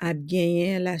 nous a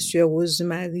gagné la sœur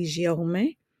Rosemarie Germain,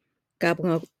 qui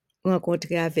a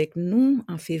rencontré avec nous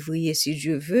en février, si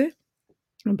Dieu veut,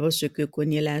 parce que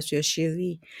connaît la sœur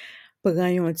chérie, prend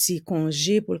un petit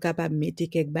congé pour capable mettre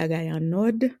quelques bagages en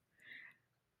ordre.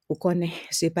 Vous connaissez,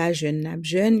 c'est pas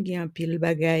jeune, qui a un pile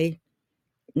bagaille,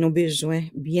 nous besoin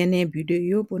bien imbu de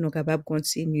yo pour nous capable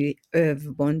continuer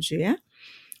œuvre bon Dieu. Hein?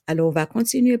 Alors, on va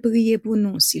continuer à prier pour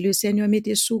nous. Si le Seigneur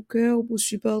mettait sous cœur pour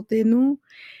supporter nous,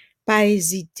 pas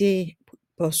hésiter,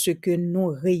 parce que nous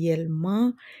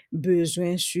réellement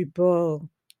besoin support.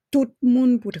 Tout le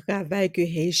monde pour le travail que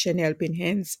Haitian Helping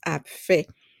Hands a fait.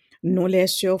 Nous, les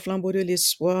sœurs Flambeau de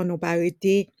l'espoir, nous pas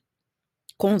arrêter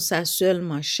comme ça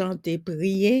seulement chanter,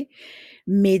 prier,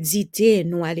 méditer,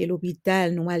 nous aller à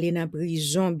l'hôpital, nous aller dans la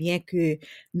prison, bien que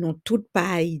nous toutes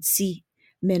pas Haïti,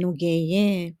 mais nous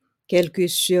gagnons quelques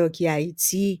sœurs qui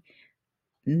Haïti,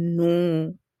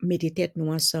 nous mettons tête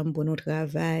nous ensemble pour notre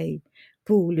travail,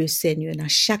 pour le Seigneur. Dans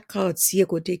chaque quartier,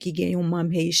 côté qui gagne un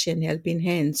membre Haitian Helping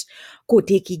Hands,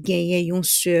 côté qui gagne une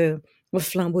sœur, un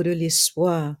Flambeau de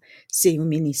l'espoir, c'est un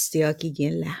ministère qui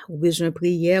gagne là. Ou besoin de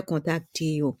prière,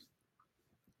 contactez yo,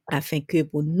 afin que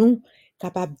pour nous,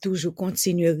 capables toujours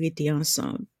continuer à rester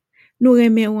ensemble. Nous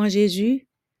remercions en Jésus.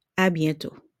 À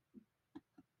bientôt.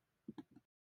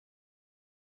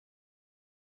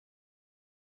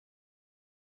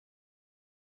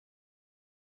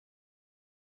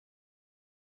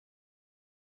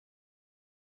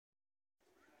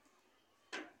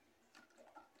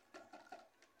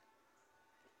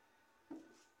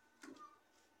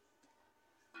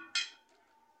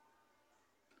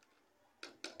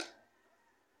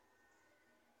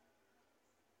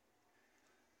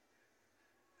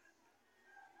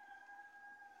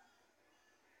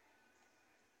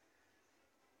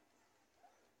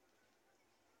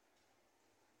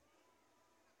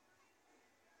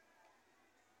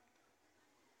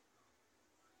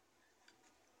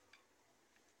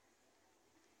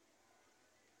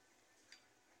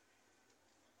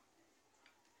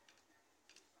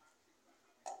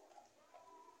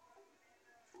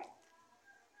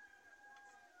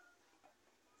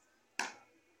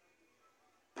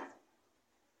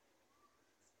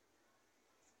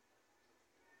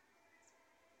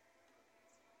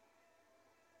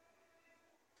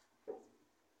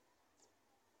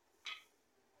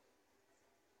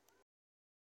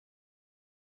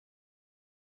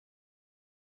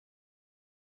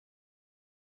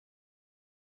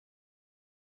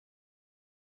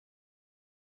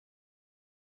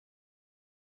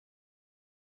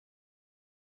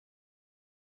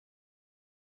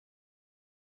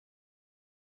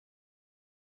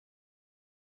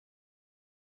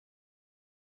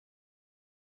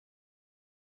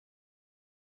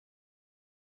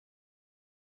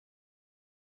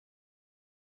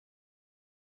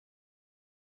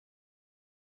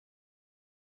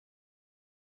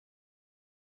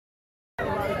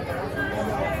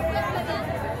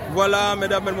 Voilà,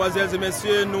 mesdames, mesdemoiselles et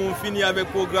messieurs, nous finissons avec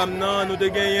le programme. Nous avons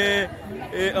gagné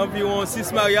environ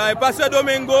 6 mariages. Pasteur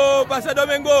Domingo,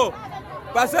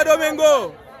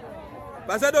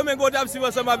 tu as suivi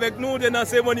ensemble avec nous dans la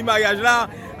cérémonie mariage là.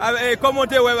 Comment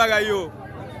tu es, Bagayo?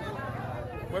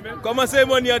 Comment c'est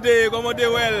mon yande? Comment tu es?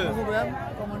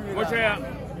 Mon cher,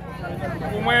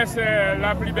 pour moi, c'est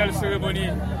la plus belle cérémonie.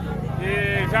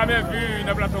 J'ai jamais vu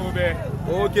une plateau Robert.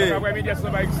 Ok. L'après-midi,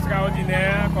 c'est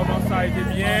extraordinaire. Comment ça a été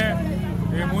bien.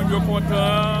 Et mon Dieu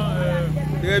content.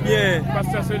 Très bien.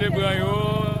 Pasteur célébrant.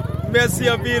 Merci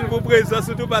en pile pour présence,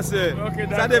 surtout pasteur. Okay,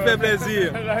 ça te fait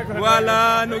plaisir.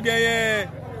 Voilà, nous gagnons.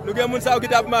 Nous gagnons des gens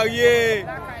qui sont mariés.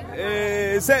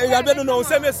 Regardez-nous, non,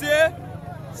 c'est monsieur.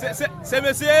 C'est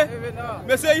monsieur?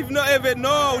 Monsieur Yves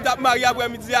Événement, vous êtes marié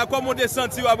après-midi. Comment vous êtes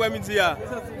senti après-midi?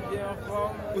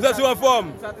 Vous êtes en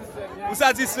forme? Vous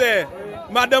satisfait?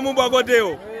 Madame ou bon côté?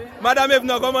 Madame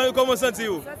Événement, comment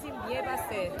sentez-vous?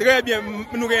 Très bien.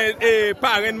 Nous avons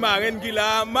parraine, marraine qui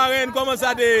là. Marraine, comment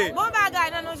ça dit? Bon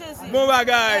bagay, non, Jésus. Bon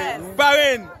bagay.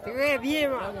 Parraine? Très bien.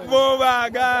 Bon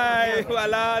bagay.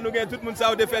 Voilà, nous avons tout le monde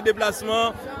ça de faire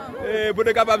déplacement pour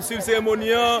être capable de suivre la cérémonie.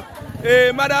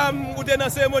 Et madame, vous êtes dans la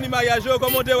cérémonie mariage,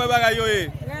 comment vous êtes bagay?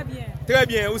 Très bien. Très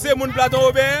bien. Vous êtes mon Platon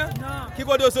Robert? Non. Qui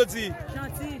côté vous sorti?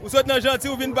 Gentil. Vous sortez dans gentil,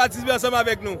 vous venez participer ensemble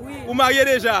avec nous? Oui. Vous mariez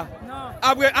déjà? Non.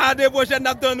 Après, à des prochaines,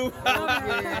 nous.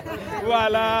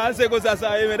 Voilà, c'est comme ça,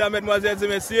 mesdames, mesdemoiselles et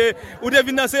messieurs. Vous devez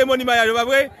venir dans la cérémonie mariage, pas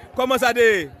vrai? Comment ça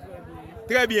dit?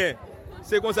 Très bien.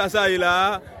 C'est comme ça, ça est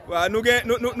là. Voilà, nous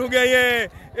gagnons.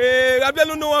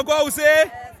 Rappelez-nous encore où c'est?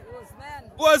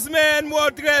 Osman, moi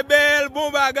très belle,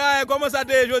 bon bagay. Comment ça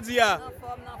dit aujourd'hui?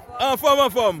 En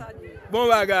forme. Bon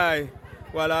bagay.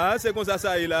 Voilà, c'est comme ça,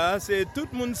 ça est là. C'est tout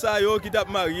le monde ça qui t'a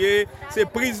marié. C'est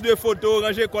prise de photos,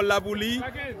 ranger col la bouli.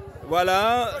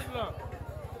 Voilà.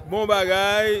 Bon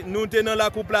bagay. Nous sommes dans la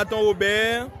coupe Platon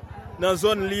Robert, dans la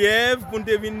zone Lièvre, pour nous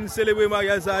venir célébrer le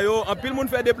mariage. En pile, monde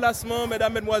fait déplacement,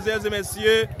 mesdames, mesdemoiselles et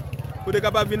messieurs, pour être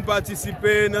capable de venir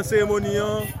participer dans la cérémonie.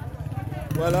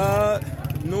 Voilà.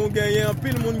 Nous gagnons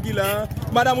pile monde qui là.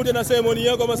 Madame, vous êtes dans la cérémonie,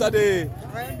 comment ça dit?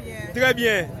 Très bien. Très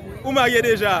bien. Vous mariez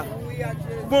déjà? Oui,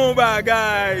 bon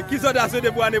bagay. Qui sont assurés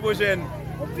pour l'année prochaine?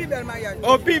 au plus bel mariage.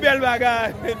 Au plus bel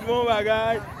bagay. Bon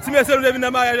bagay. Si monsieur nous devine dans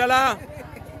le mariage là,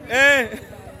 hein?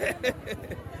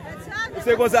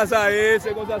 C'est comme ça, ça est.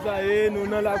 C'est comme ça, ça est. Nous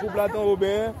dans la coupe Platon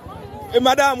Robert. Et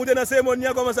madame, vous êtes dans la cérémonie,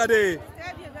 comment ça dit?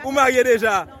 Vous mariez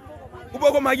déjà? Vous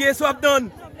pouvez marier, soit donne.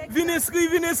 Venez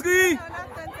inscrire.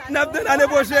 L'année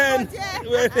prochaine.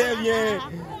 Oui, très bien.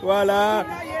 Voilà.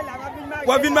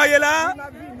 Vous venez marier là?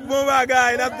 Bon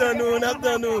bagay,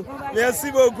 nous.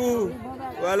 Merci beaucoup.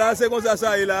 Voilà, c'est comme ça,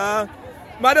 ça est là.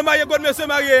 Madame mariée, quand monsieur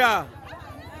marié là?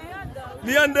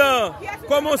 Lianda,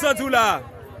 comment ça tout là?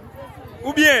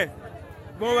 Ou bien?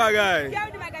 Bon bagay.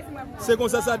 C'est comme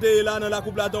ça, ça est là dans la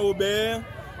coupe Platon Robert.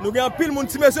 Nous avons pile monde.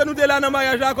 Si monsieur nous est là dans le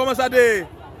mariage là, comment ça est?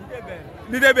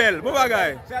 Il est belle, bon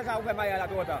bagay.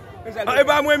 Et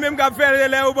pas moi-même qui fait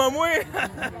les ou pas moi.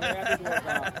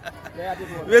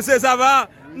 Mais ça va,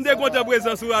 nous sommes contents de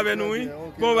présence avec nous.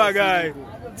 Bon bagay.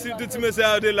 Tout le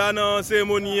monde est là dans la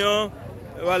cérémonie.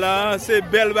 Voilà, c'est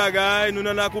belle bagay. Nous sommes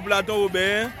dans la coupe Platon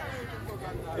Robert.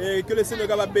 Et que le Seigneur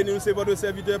capable bénir nous, c'est votre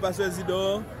serviteur, Pasteur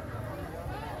Zidore.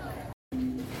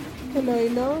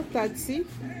 Hello, taxi.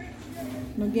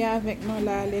 Nous avons avec nous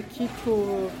là l'équipe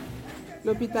pour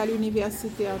l'hôpital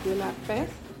universitaire de la paix,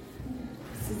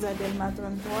 6 Delma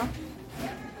 33.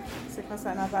 C'est comme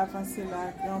ça qu'on va avancer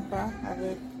là, grand pas,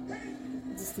 avec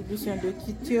distribution de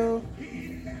kitio.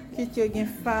 Kitio, il y a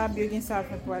fab, il y a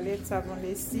savon toilette, savon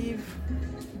lessive,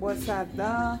 brosse à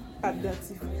dents, pâte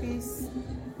dentifrice,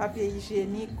 papier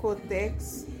hygiénique,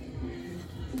 Cotex.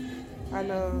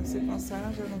 Alors, c'est comme ça,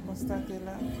 je vais constater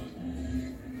là.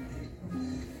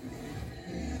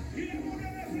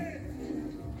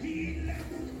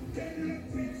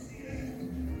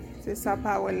 C'est sa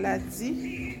parole l'a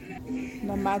dit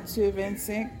dans Matthieu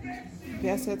 25,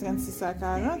 verset 36 à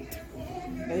 40.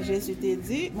 Et Jésus t'a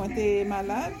dit, moi t'es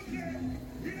malade,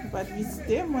 nous pas te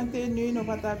visiter, moi t'es nu, nous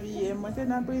pas t'habiller, moi t'es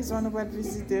dans la prison, nous pas te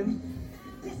visiter.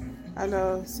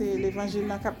 Alors c'est l'évangile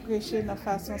qui a prêché dans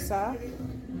façon ça.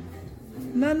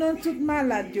 Non, tout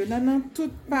malade, non,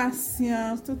 toute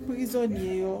patience, tout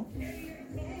prisonnier.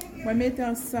 Moi mettez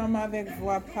ensemble avec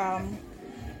voix palme.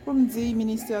 Pour me dire,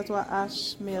 ministère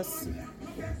 3H, merci.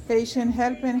 Patient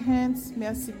Helping Hands,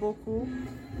 merci beaucoup.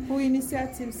 Pour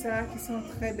l'initiative, ça, qui sont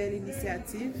très belles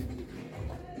initiatives.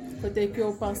 Peut-être que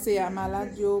vous pensez à malades,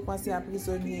 vous pensez à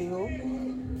prisonniers.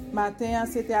 Matin,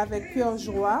 c'était avec cœur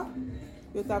joie.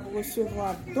 Vous avez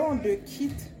recevoir un don de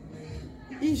kit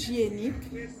hygiénique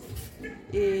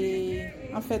et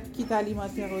en fait kit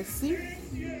alimentaire aussi.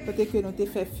 Peut-être que nous avons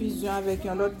fait fusion avec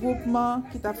un autre groupement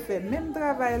qui a fait le même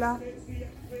travail là.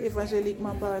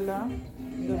 Évangéliquement parlant,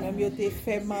 donc même yo te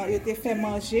fait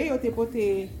manger, yo te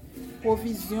porté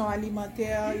provision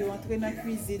alimentaire, yo entre dans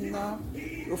cuisine nan,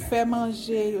 yo fait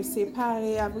manger, yo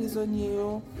séparé à prisonnier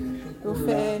yo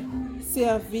fait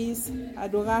service,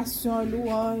 adoration,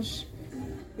 louange,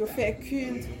 yo fait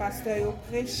culte, pasteur yo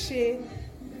prêché,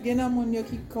 gen nan moun yo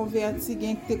qui converti,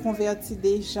 gen qui te converti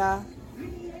déjà.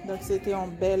 Donc c'était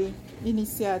une belle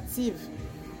initiative.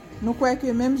 Nous croyons que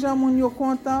même gens moun yo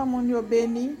content, moun yo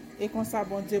béni et qu'on sa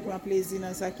bon Dieu prend plaisir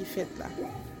dans ça qui fait là.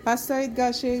 Pasteur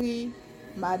Edgar Chéri,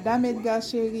 Madame Edgar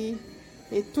Chéri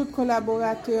et tous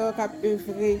collaborateurs qui ont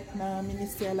œuvré dans le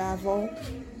ministère là avant,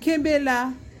 Kembe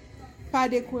là, pas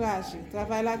découragé.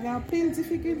 Travail là, il y a pile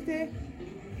difficulté,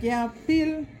 il y a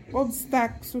pile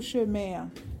obstacle sur le chemin,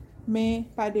 mais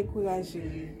pas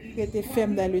découragé. Restez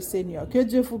ferme dans le Seigneur. Que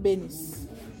Dieu vous bénisse.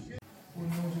 Pour nous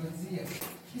aujourd'hui,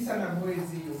 qui ça n'a pas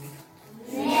dit?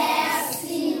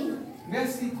 Merci.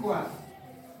 Merci quoi?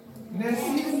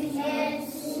 Merci.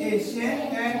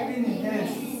 Asian Helping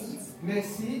Hands.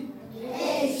 Merci.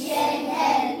 Asian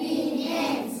Helping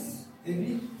Hands.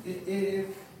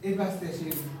 Et Pasteur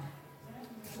Chéri.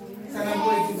 Ça n'a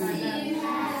pas dit? Merci,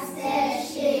 Pasteur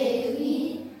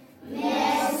Chéri.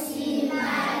 Merci,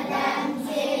 Madame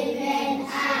Jérôme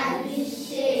Alice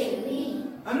Chéri.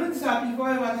 On nous dit ça, puis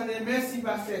quoi, on va attendre. Merci,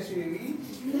 Pasteur Chéri.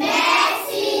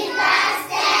 Merci,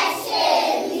 Pasteur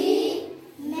Chéri.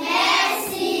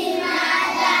 Merci,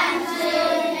 Madame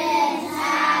Jérôme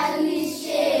Alice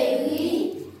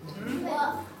Chéri.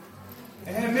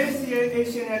 Merci,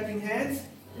 Asian Helping Hands.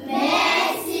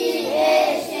 Merci,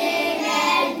 Asian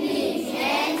Helping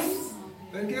Hands.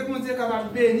 Que bon Dieu capable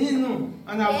de bénir nous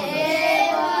en abondance.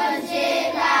 Que bon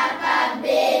Dieu capable de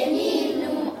bénir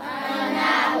nous en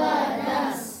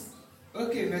abondance.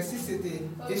 Ok, merci, c'était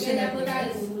Asian Helping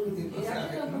Hands qui était passé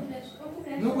avec nous.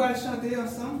 Nous allons chanter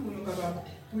ensemble pour nous capables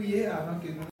de prier avant que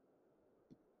nous.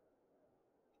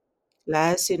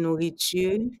 Là, c'est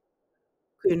nourriture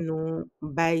que nous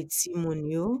baillons moun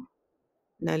yo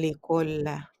dans l'école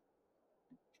là.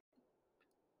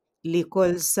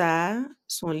 L'école ça,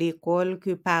 sont l'école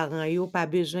que parents yo pas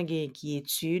besoin gen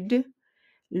inquiétude.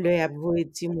 Le ap voye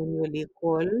ti moun yo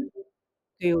l'école,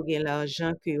 que yo gen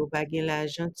l'argent, que yo pas gen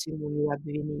l'argent, ti moun yo ap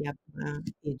veni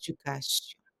apprendre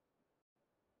éducation.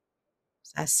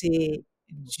 Ça c'est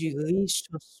du riche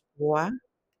soir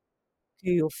que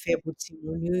yo fait pour ti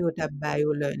moun yo t'a bay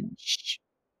yo lunch.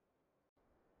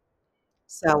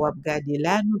 Ça wap gade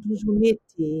là, nous toujours mette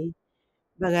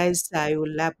bagay sa yo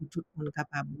là pour tout le monde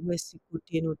capable ouais si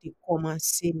côté nous te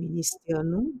commencé ministère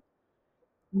nous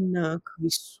nan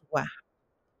Christ soir.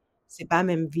 C'est pas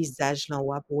même visage là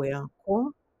wap ouais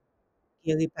encore,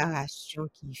 une réparation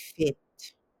qui fait.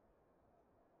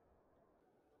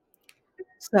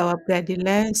 Ça wap gade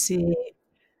là, c'est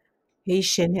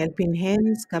Haitian Helping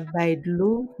Hands qui bay de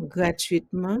l'eau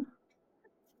gratuitement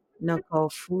dans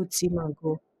Carrefour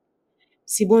Timango.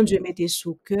 Si bon Dieu mette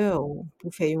sous cœur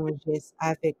pour faire un geste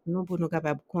avec nous, pour nous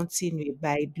capables continuer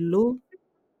bay de l'eau,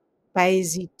 pas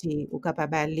hésiter, ou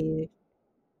capable aller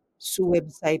sur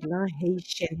website là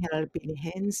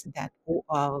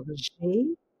haitianhelpinghands.org,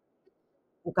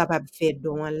 ou capable faire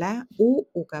don là, ou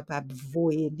capable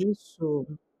voyer sur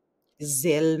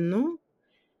Zelle nous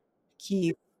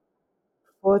qui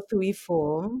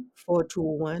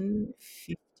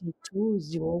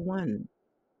 434-421-5201.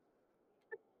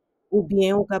 Ou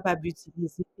bien ou capable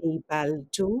utiliser PayPal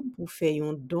tout pour faire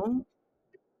un don,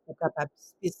 ou capable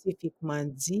spécifiquement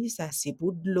dire ça c'est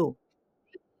pour de l'eau.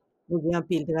 Nous avons un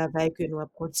pile travail que nous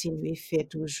avons continué à faire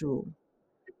toujours.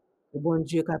 Que bon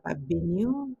Dieu capable de bénir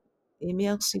et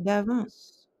merci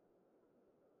d'avance.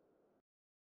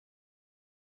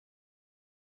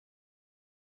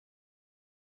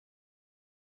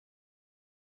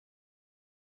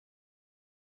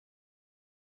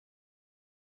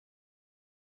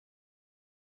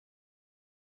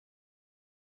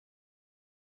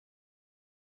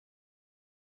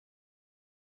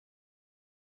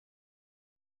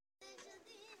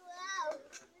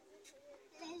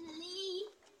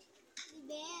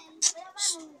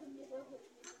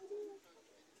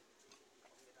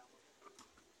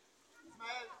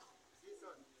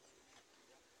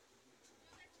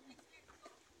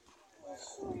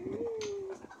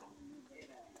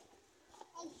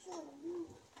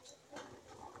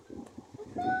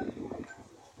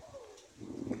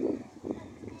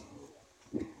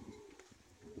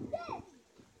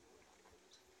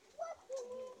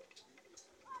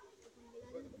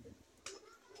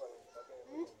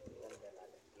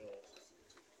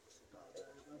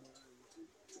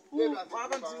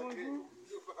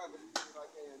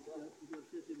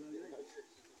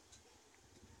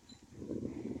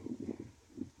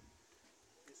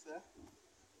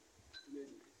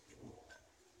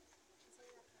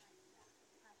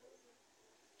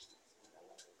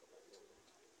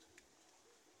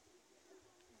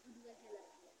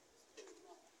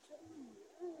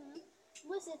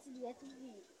 Você te diz tudo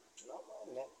isso. Não,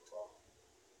 né?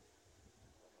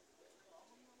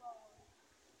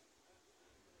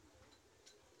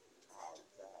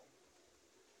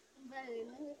 Vale,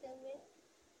 não também.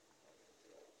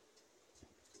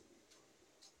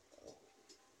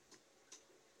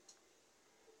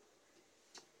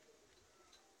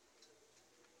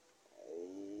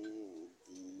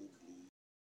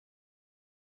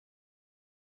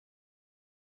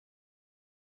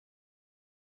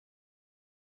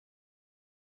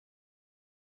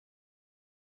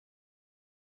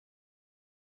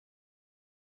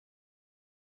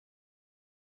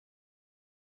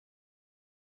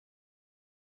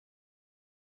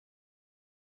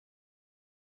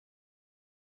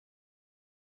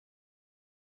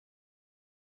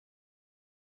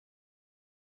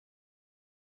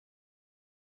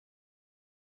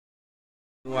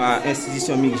 Nous à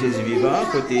institution Mick Jésus vivant,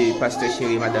 côté pasteur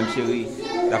chéri, madame chéri,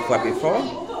 la frappe fort.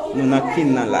 Nous n'avons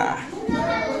qu'une là.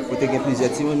 Côté il y a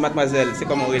plusieurs timons. Mademoiselle, c'est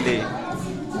comment on relève?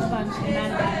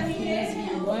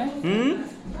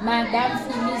 Madame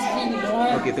Finis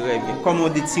Villebron. Ok, très bien. Comment on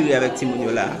détire avec Timon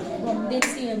là? Bon,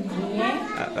 détire bien.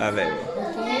 Avec.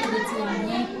 Ok, détire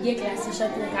bien. Bien classé,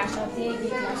 chanter, bien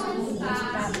classé, bien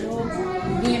tableau,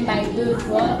 bien by deux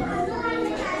fois.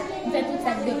 En fait, tout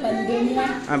ça dépend de moi.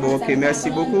 Ah bon, ok, merci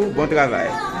beaucoup. Bon travail.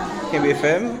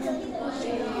 KBFM,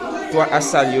 toi à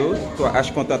Salio, toi à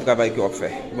content de travail qu'on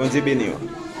fait. Bon Dieu béni.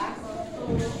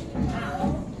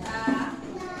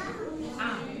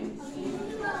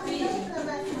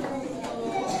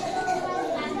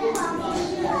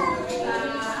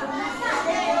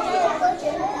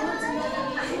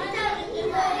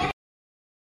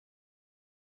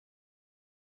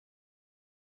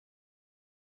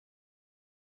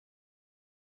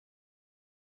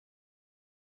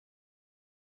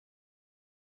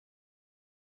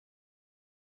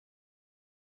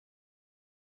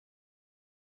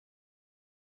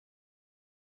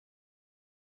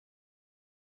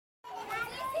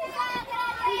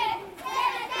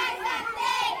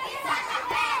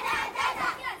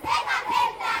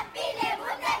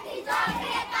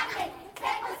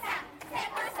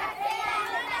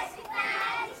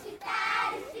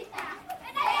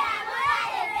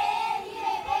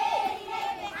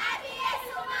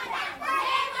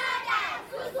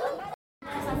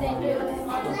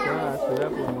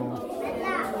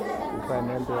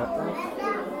 Panel de vacances.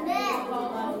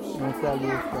 On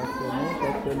salue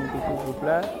personne qui se groupe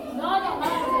là. On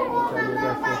salue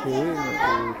Pasteur Chéri,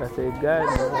 Pasteur Edgar, on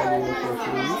salue Pasteur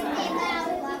Chéri.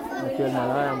 Actuellement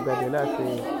là, on regarde là,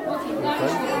 c'est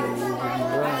l'école, c'est les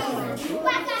vivants.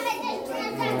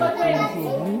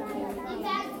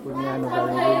 Pour nous, nous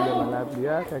allons regarder la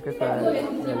pluie, quelque chose,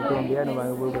 elle tombe bien, nous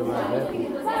allons regarder la pluie.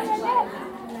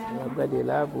 On va regarder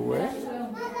là pour voir.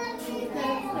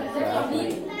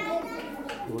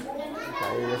 Ça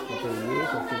y est, c'est payé,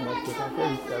 parce que notre fait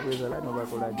jusqu'à présent là, nous va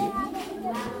collager.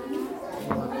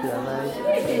 Notre travail,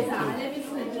 c'est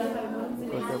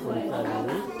pour le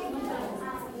saluer.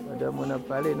 Madame, on a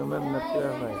parlé, nous-mêmes, notre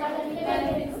travail.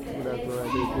 Pour la gloire de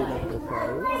Dieu, notre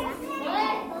travail.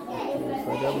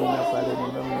 Madame, on a parlé,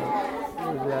 nous-mêmes,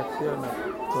 nos actions,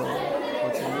 pour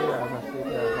continuer à avancer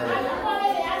le travail.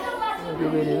 Nous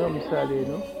devons nous saluer,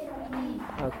 nous.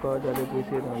 Encore dans le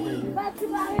précédent pays.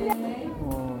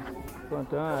 On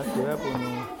content à cela pour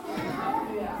nous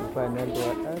le panel de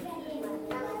Avec.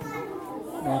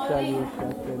 On salue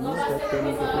chaque nous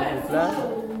qui sont là.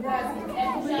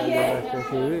 Salut Pasteur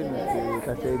Chéri,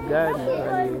 Pasteur Edgar, nous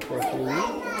saluons Pasteur Chéri.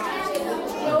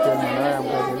 Actuellement là, on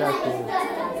va là, c'est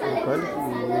l'école,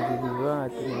 c'est les vivants à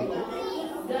Trinité.